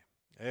Jesus'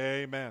 name.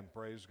 Amen.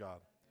 Praise God.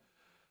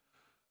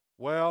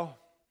 Well,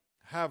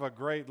 have a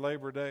great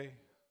Labor Day.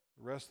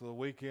 The rest of the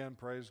weekend,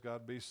 praise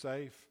God, be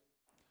safe.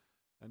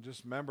 And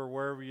just remember,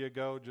 wherever you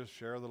go, just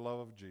share the love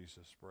of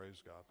Jesus.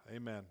 Praise God.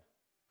 Amen.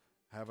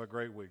 Have a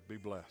great week. Be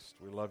blessed.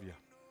 We love you.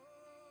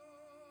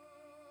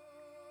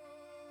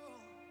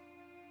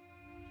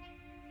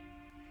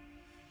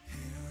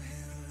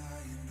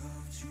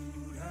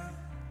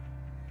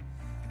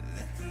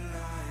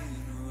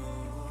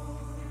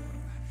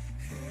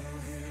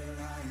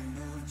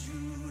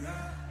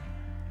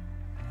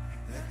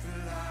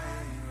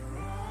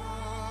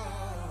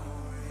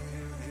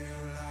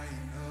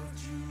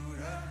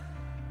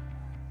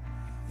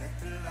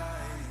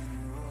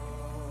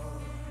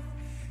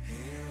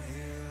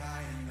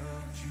 Lion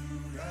of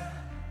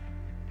Judah.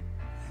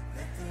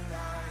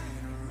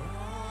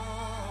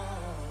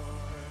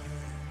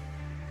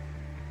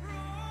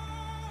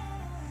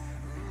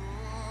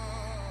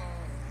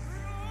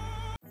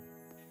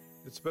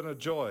 It's been a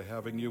joy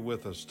having you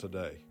with us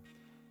today.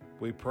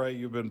 We pray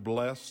you've been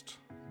blessed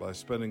by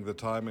spending the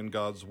time in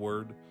God's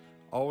Word.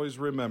 Always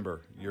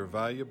remember, you're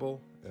valuable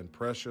and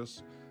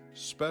precious,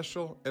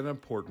 special and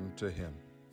important to Him.